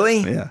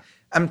 really? Yeah.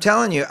 I'm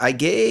telling you, I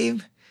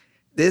gave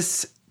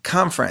this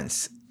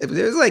conference,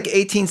 there was like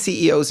 18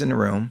 CEOs in the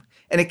room,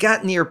 and it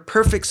got near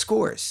perfect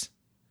scores.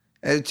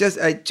 I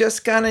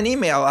just got an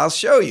email, I'll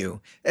show you.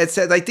 It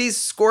said like these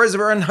scores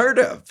were unheard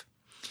of.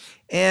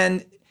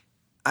 And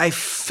I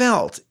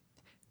felt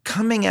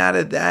coming out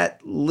of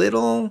that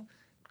little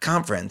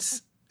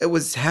conference, it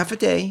was half a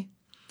day,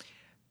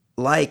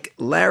 like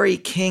Larry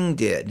King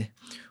did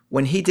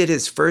when he did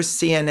his first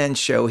CNN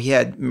show. He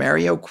had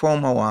Mario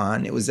Cuomo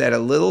on. It was at a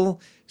little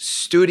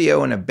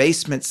studio in a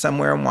basement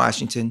somewhere in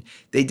Washington.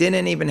 They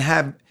didn't even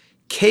have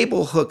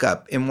cable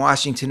hookup in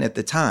Washington at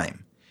the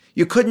time.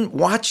 You couldn't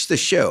watch the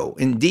show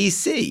in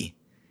DC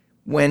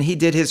when he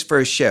did his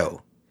first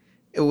show.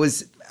 It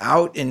was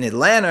out in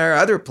Atlanta or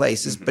other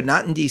places, but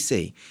not in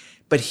DC.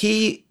 But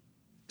he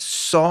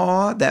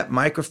saw that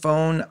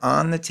microphone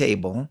on the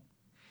table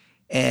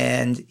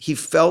and he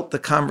felt the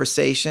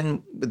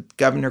conversation with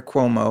Governor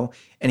Cuomo,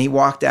 and he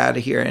walked out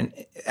of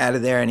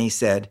there and he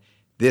said,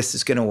 "This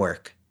is going to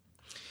work."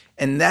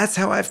 And that's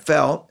how I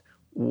felt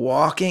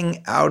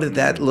walking out of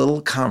that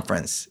little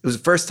conference. It was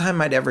the first time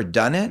I'd ever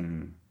done it,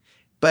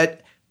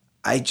 but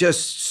I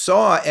just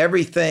saw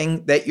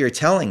everything that you're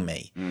telling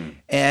me.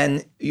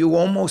 And you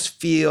almost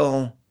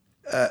feel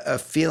a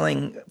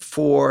feeling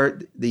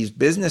for these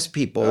business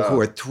people who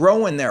are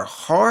throwing their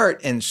heart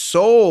and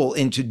soul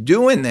into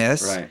doing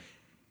this, Right.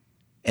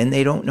 and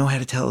they don't know how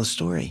to tell a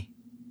story.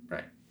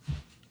 Right.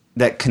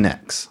 That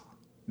connects.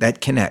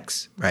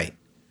 Right.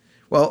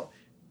 Well,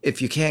 if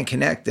you can't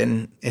connect,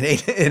 then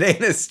it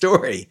ain't a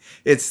story.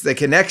 It's the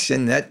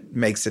connection that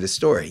makes it a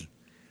story.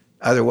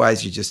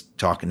 Otherwise, you're just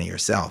talking to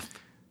yourself.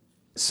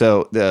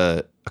 So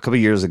a couple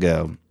of years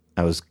ago,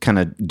 I was kind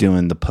of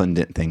doing the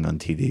pundit thing on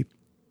TV,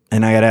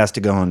 and I got asked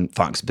to go on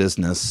Fox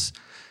Business,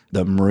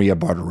 the Maria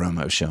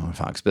Bartiromo show on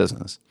Fox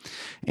Business.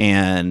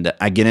 And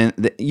I get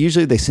in,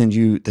 usually they send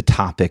you the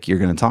topic you're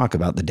going to talk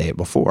about the day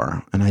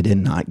before. And I did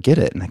not get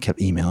it. And I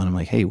kept emailing them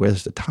like, hey,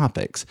 where's the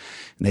topics?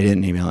 And they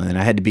didn't email it. And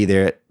I had to be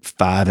there at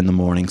 5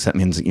 a.m. So that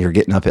means you're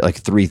getting up at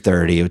like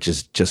 3:30, which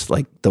is just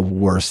like the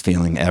worst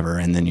feeling ever.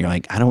 And then you're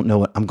like, I don't know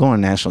what, I'm going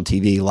on national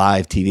TV,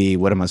 live TV.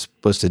 What am I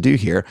supposed to do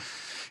here?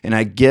 And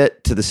I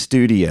get to the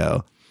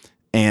studio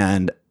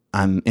and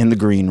I'm in the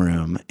green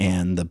room,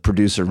 and the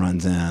producer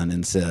runs in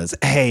and says,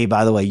 hey,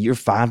 by the way, your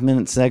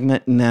 5-minute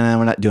segment, no,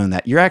 we're not doing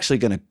that. You're actually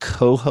going to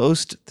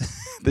co-host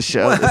the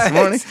show this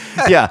morning?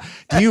 Yeah.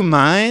 Do you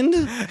mind?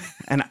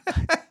 And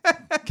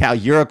Cal,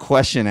 you're a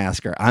question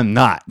asker. I'm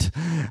not.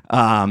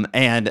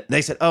 And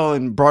they said, oh,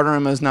 and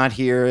Bartiromo's not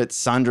here. It's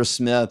Sandra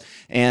Smith.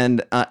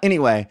 And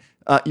anyway,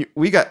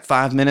 we got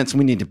 5 minutes.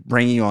 We need to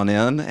bring you on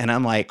in. And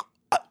I'm like,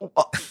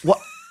 what?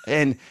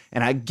 And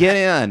I get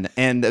in,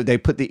 and they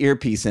put the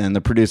earpiece in,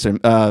 the producer.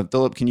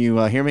 Phillip, can you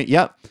hear me?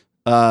 Yep.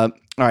 All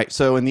right.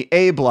 So in the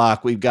A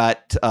block, we've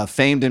got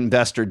famed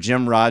investor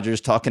Jim Rogers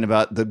talking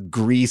about the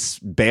Greece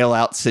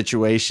bailout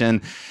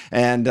situation,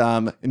 and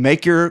then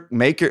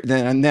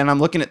I'm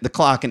looking at the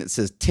clock, and it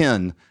says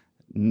 10,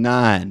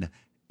 9,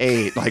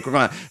 8. Like we're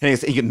going.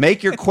 And you can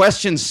make your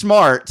questions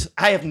smart.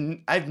 I've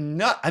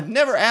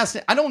never asked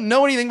it. I don't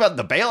know anything about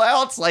the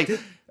bailouts. Like.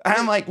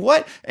 I'm like,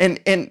 what? And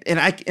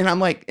I'm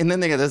like, and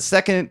then they got the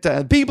second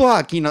B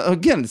block,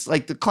 again, it's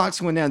like the clock's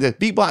going down. The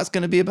B block's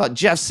going to be about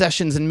Jeff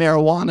Sessions and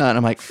marijuana. And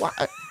I'm like, what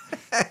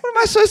am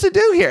I supposed to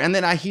do here? And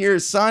then I hear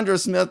Sandra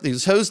Smith,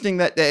 who's hosting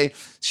that day.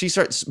 She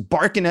starts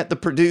barking at the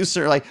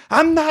producer, like,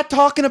 I'm not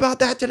talking about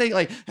that today.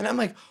 Like, and I'm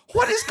like,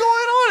 what is going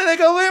on? And they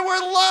go, man,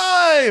 we're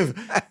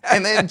live.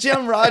 And then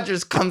Jim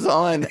Rogers comes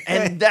on,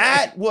 and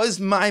that was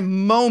my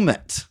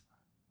moment.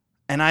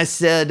 And I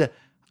said,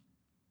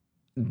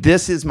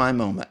 this is my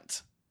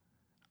moment.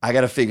 I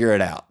got to figure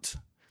it out.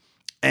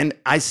 And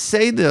I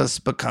say this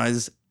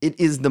because it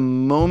is the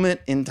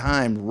moment in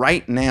time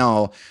right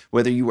now,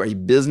 whether you are a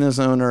business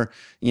owner,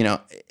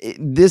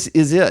 this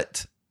is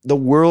it. The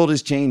world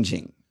is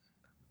changing.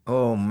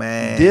 Oh,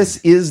 man. This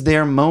is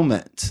their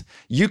moment.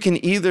 You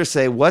can either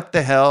say, what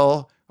the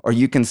hell, or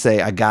you can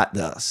say, I got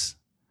this.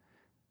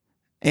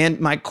 And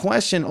my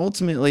question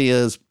ultimately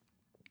is,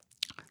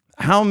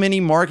 how many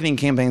marketing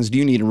campaigns do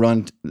you need to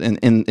run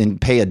and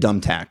pay a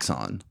dumb tax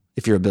on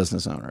if you're a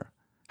business owner?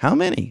 How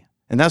many?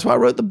 And that's why I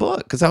wrote the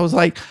book, because I was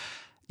like,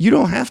 you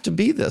don't have to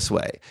be this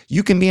way.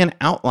 You can be an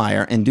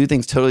outlier and do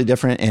things totally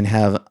different and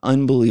have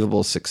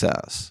unbelievable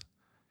success.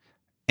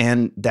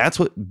 And that's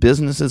what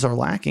businesses are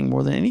lacking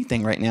more than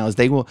anything right now, is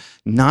they will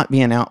not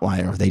be an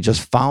outlier. They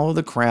just follow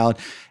the crowd.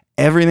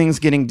 Everything's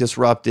getting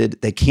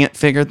disrupted. They can't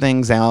figure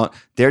things out.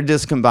 They're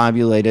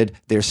discombobulated.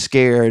 They're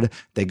scared.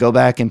 They go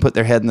back and put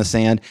their head in the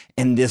sand.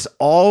 And this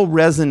all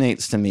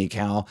resonates to me,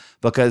 Cal,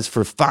 because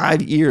for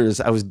 5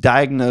 years, I was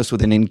diagnosed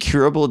with an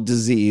incurable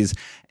disease,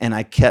 and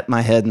I kept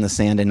my head in the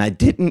sand, and I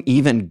didn't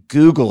even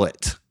Google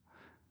it.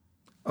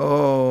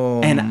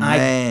 Oh, and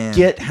man. I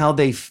get how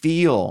they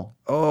feel.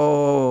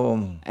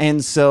 Oh.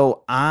 And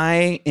so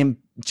I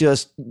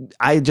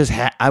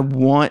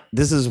want,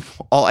 this is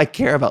all I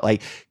care about.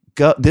 Like,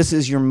 go, this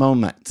is your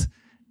moment,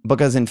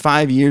 because in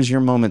 5 years, your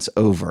moment's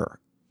over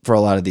for a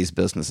lot of these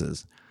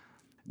businesses.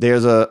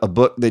 There's a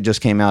book that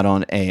just came out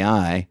on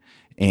AI,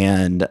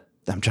 and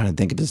I'm trying to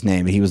think of his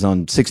name. He was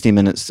on 60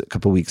 Minutes a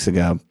couple weeks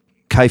ago.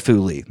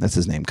 Kai-Fu Lee, that's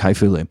his name,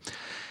 Kai-Fu Lee.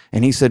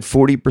 And he said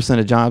 40%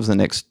 of jobs in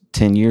the next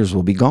 10 years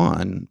will be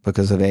gone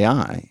because of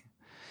AI.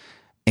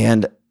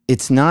 And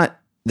it's not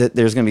that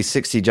there's going to be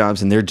 60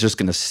 jobs and they're just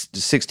going to,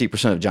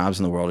 60% of jobs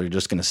in the world are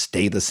just going to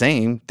stay the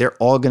same. They're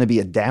all going to be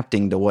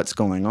adapting to what's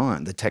going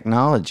on, the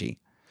technology.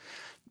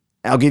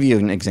 I'll give you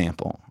an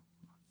example.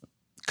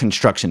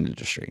 Construction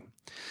industry.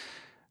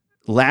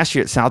 Last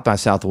year at South by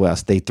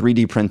Southwest, they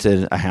 3D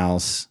printed a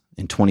house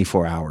in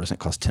 24 hours and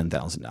it cost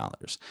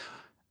 $10,000.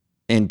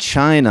 In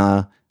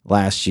China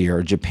last year,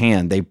 or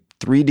Japan, they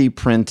 3D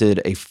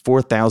printed a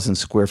 4,000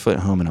 square foot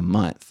home in a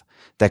month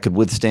that could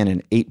withstand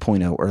an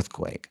 8.0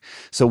 earthquake.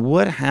 So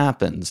what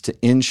happens to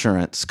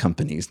insurance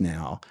companies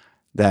now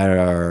that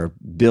are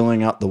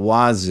billing out the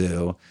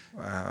wazoo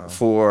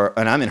for,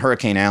 and I'm in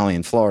Hurricane Alley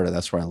in Florida,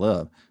 that's where I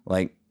live.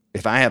 Like,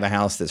 if I have a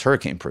house that's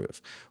hurricane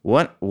proof,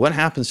 what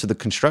happens to the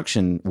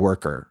construction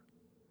worker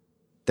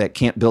that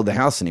can't build the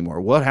house anymore?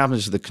 What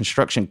happens to the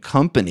construction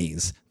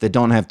companies that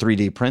don't have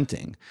 3D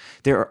printing?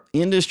 There are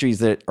industries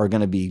that are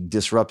going to be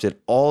disrupted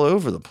all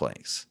over the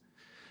place.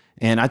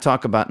 And I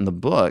talk about in the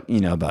book,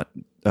 about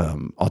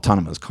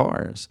autonomous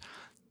cars.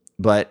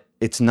 But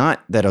it's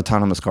not that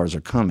autonomous cars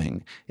are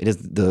coming. It is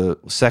the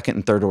second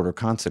and third order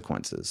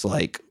consequences.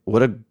 Like,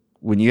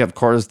 when you have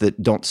cars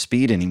that don't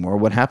speed anymore,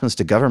 what happens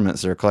to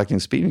governments that are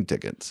collecting speeding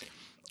tickets?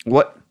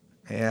 What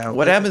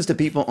happens to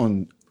people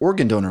on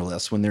organ donor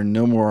lists when there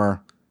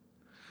are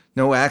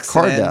no accidents?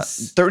 Car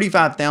deaths.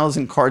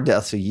 35,000 car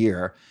deaths a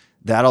year.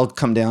 That'll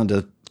come down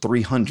to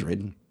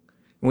 300.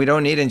 We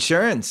don't need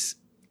insurance.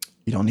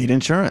 You don't need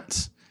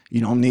insurance.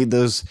 You don't need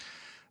those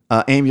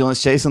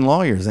ambulance chasing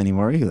lawyers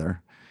anymore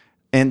either.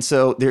 And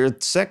so there are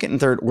second and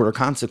third order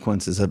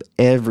consequences of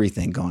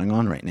everything going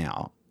on right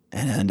now.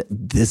 And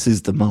this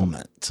is the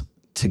moment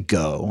to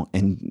go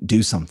and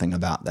do something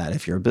about that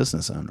if you're a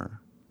business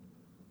owner.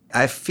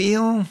 I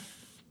feel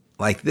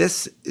like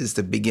this is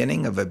the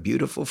beginning of a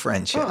beautiful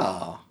friendship.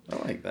 Oh, I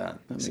like that.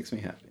 That makes me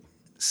happy.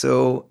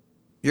 So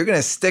you're going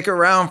to stick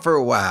around for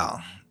a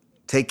while.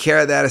 Take care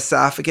of that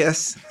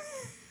esophagus.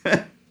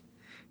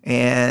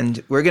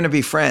 And we're going to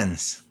be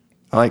friends.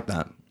 I like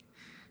that.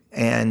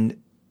 And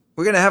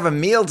we're going to have a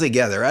meal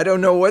together. I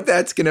don't know what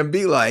that's going to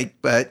be like,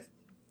 but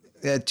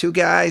two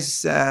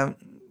guys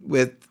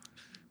with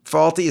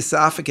faulty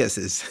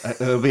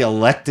esophaguses. It'll be a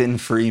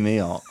lectin-free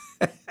meal.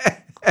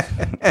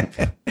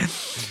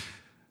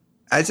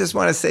 I just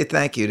want to say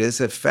thank you. This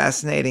is a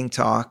fascinating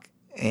talk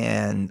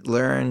and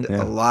learned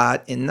a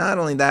lot. And not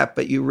only that,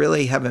 but you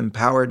really have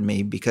empowered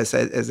me because,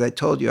 as I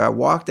told you, I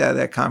walked out of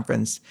that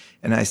conference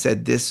and I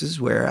said, this is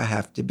where I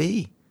have to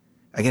be.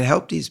 I can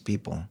help these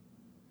people.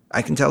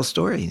 I can tell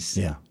stories.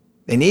 Yeah.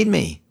 They need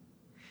me.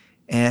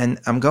 And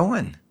I'm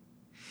going.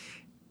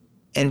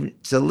 And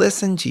to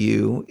listen to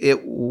you,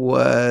 it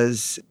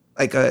was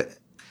like a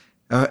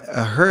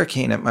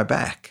hurricane at my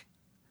back.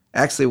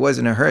 Actually, it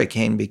wasn't a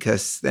hurricane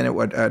because then it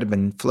would have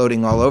been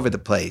floating all over the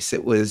place.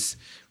 It was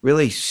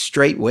really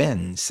straight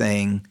wind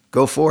saying,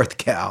 go forth,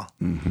 Cal.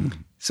 Mm-hmm.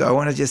 So I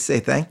want to just say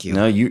thank you.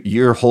 No,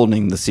 you're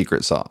holding the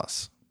secret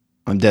sauce.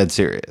 I'm dead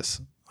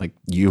serious. Like,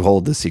 you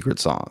hold the secret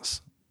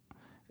sauce.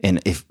 And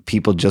if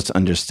people just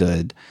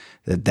understood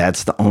that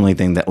that's the only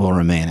thing that will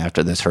remain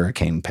after this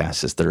hurricane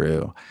passes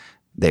through,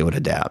 they would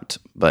adapt.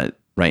 But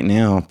right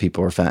now,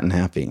 people are fat and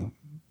happy.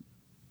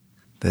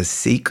 The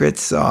secret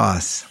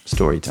sauce.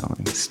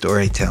 Storytelling.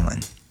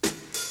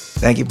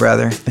 Thank you,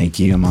 brother. Thank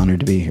you. I'm honored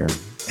to be here.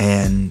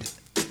 And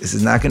this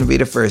is not going to be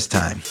the first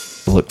time.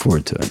 We'll look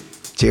forward to it.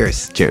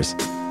 Cheers. Cheers.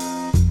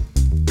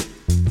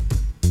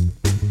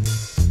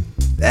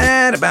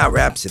 that about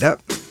wraps it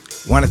up.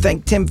 Want to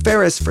thank Tim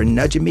Ferriss for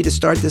nudging me to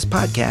start this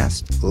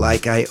podcast.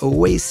 Like I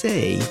always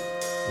say,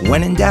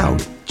 when in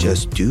doubt,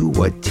 just do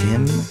what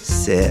Tim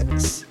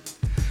says.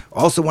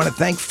 Also want to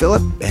thank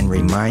Phillip and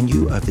remind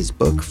you of his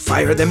book,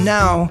 Fire Them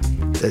Now,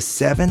 The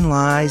 7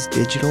 Lies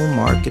Digital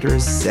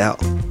Marketers Sell.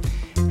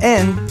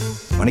 And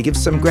want to give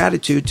some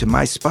gratitude to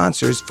my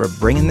sponsors for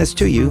bringing this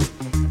to you.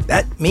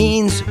 That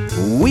means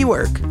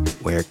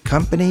WeWork, where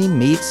company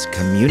meets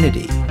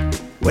community.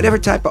 Whatever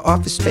type of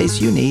office space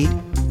you need,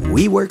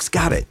 WeWork's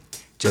got it.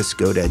 Just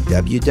go to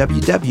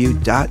www.we.co/Cal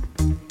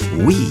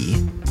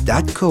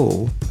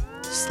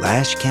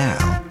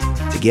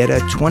to get a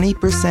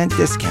 20%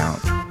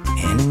 discount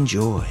and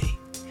enjoy.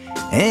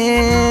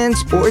 And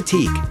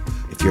Sportique.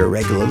 If you're a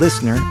regular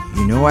listener,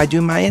 you know I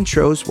do my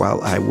intros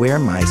while I wear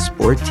my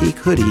Sportique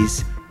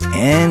hoodies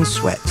and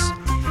sweats.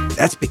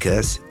 That's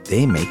because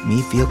they make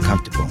me feel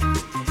comfortable.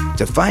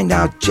 To find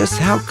out just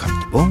how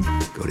comfortable,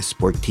 go to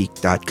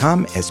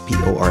sportique.com,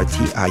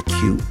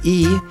 SPORTIQE,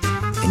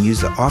 and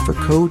use the offer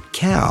code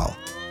CAL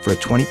for a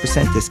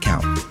 20%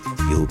 discount.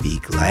 You'll be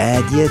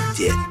glad you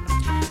did.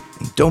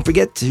 And don't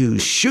forget to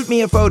shoot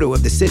me a photo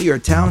of the city or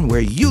town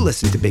where you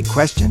listen to Big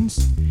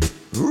Questions.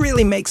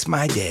 Really makes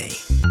my day.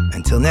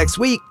 Until next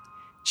week,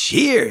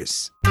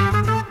 cheers.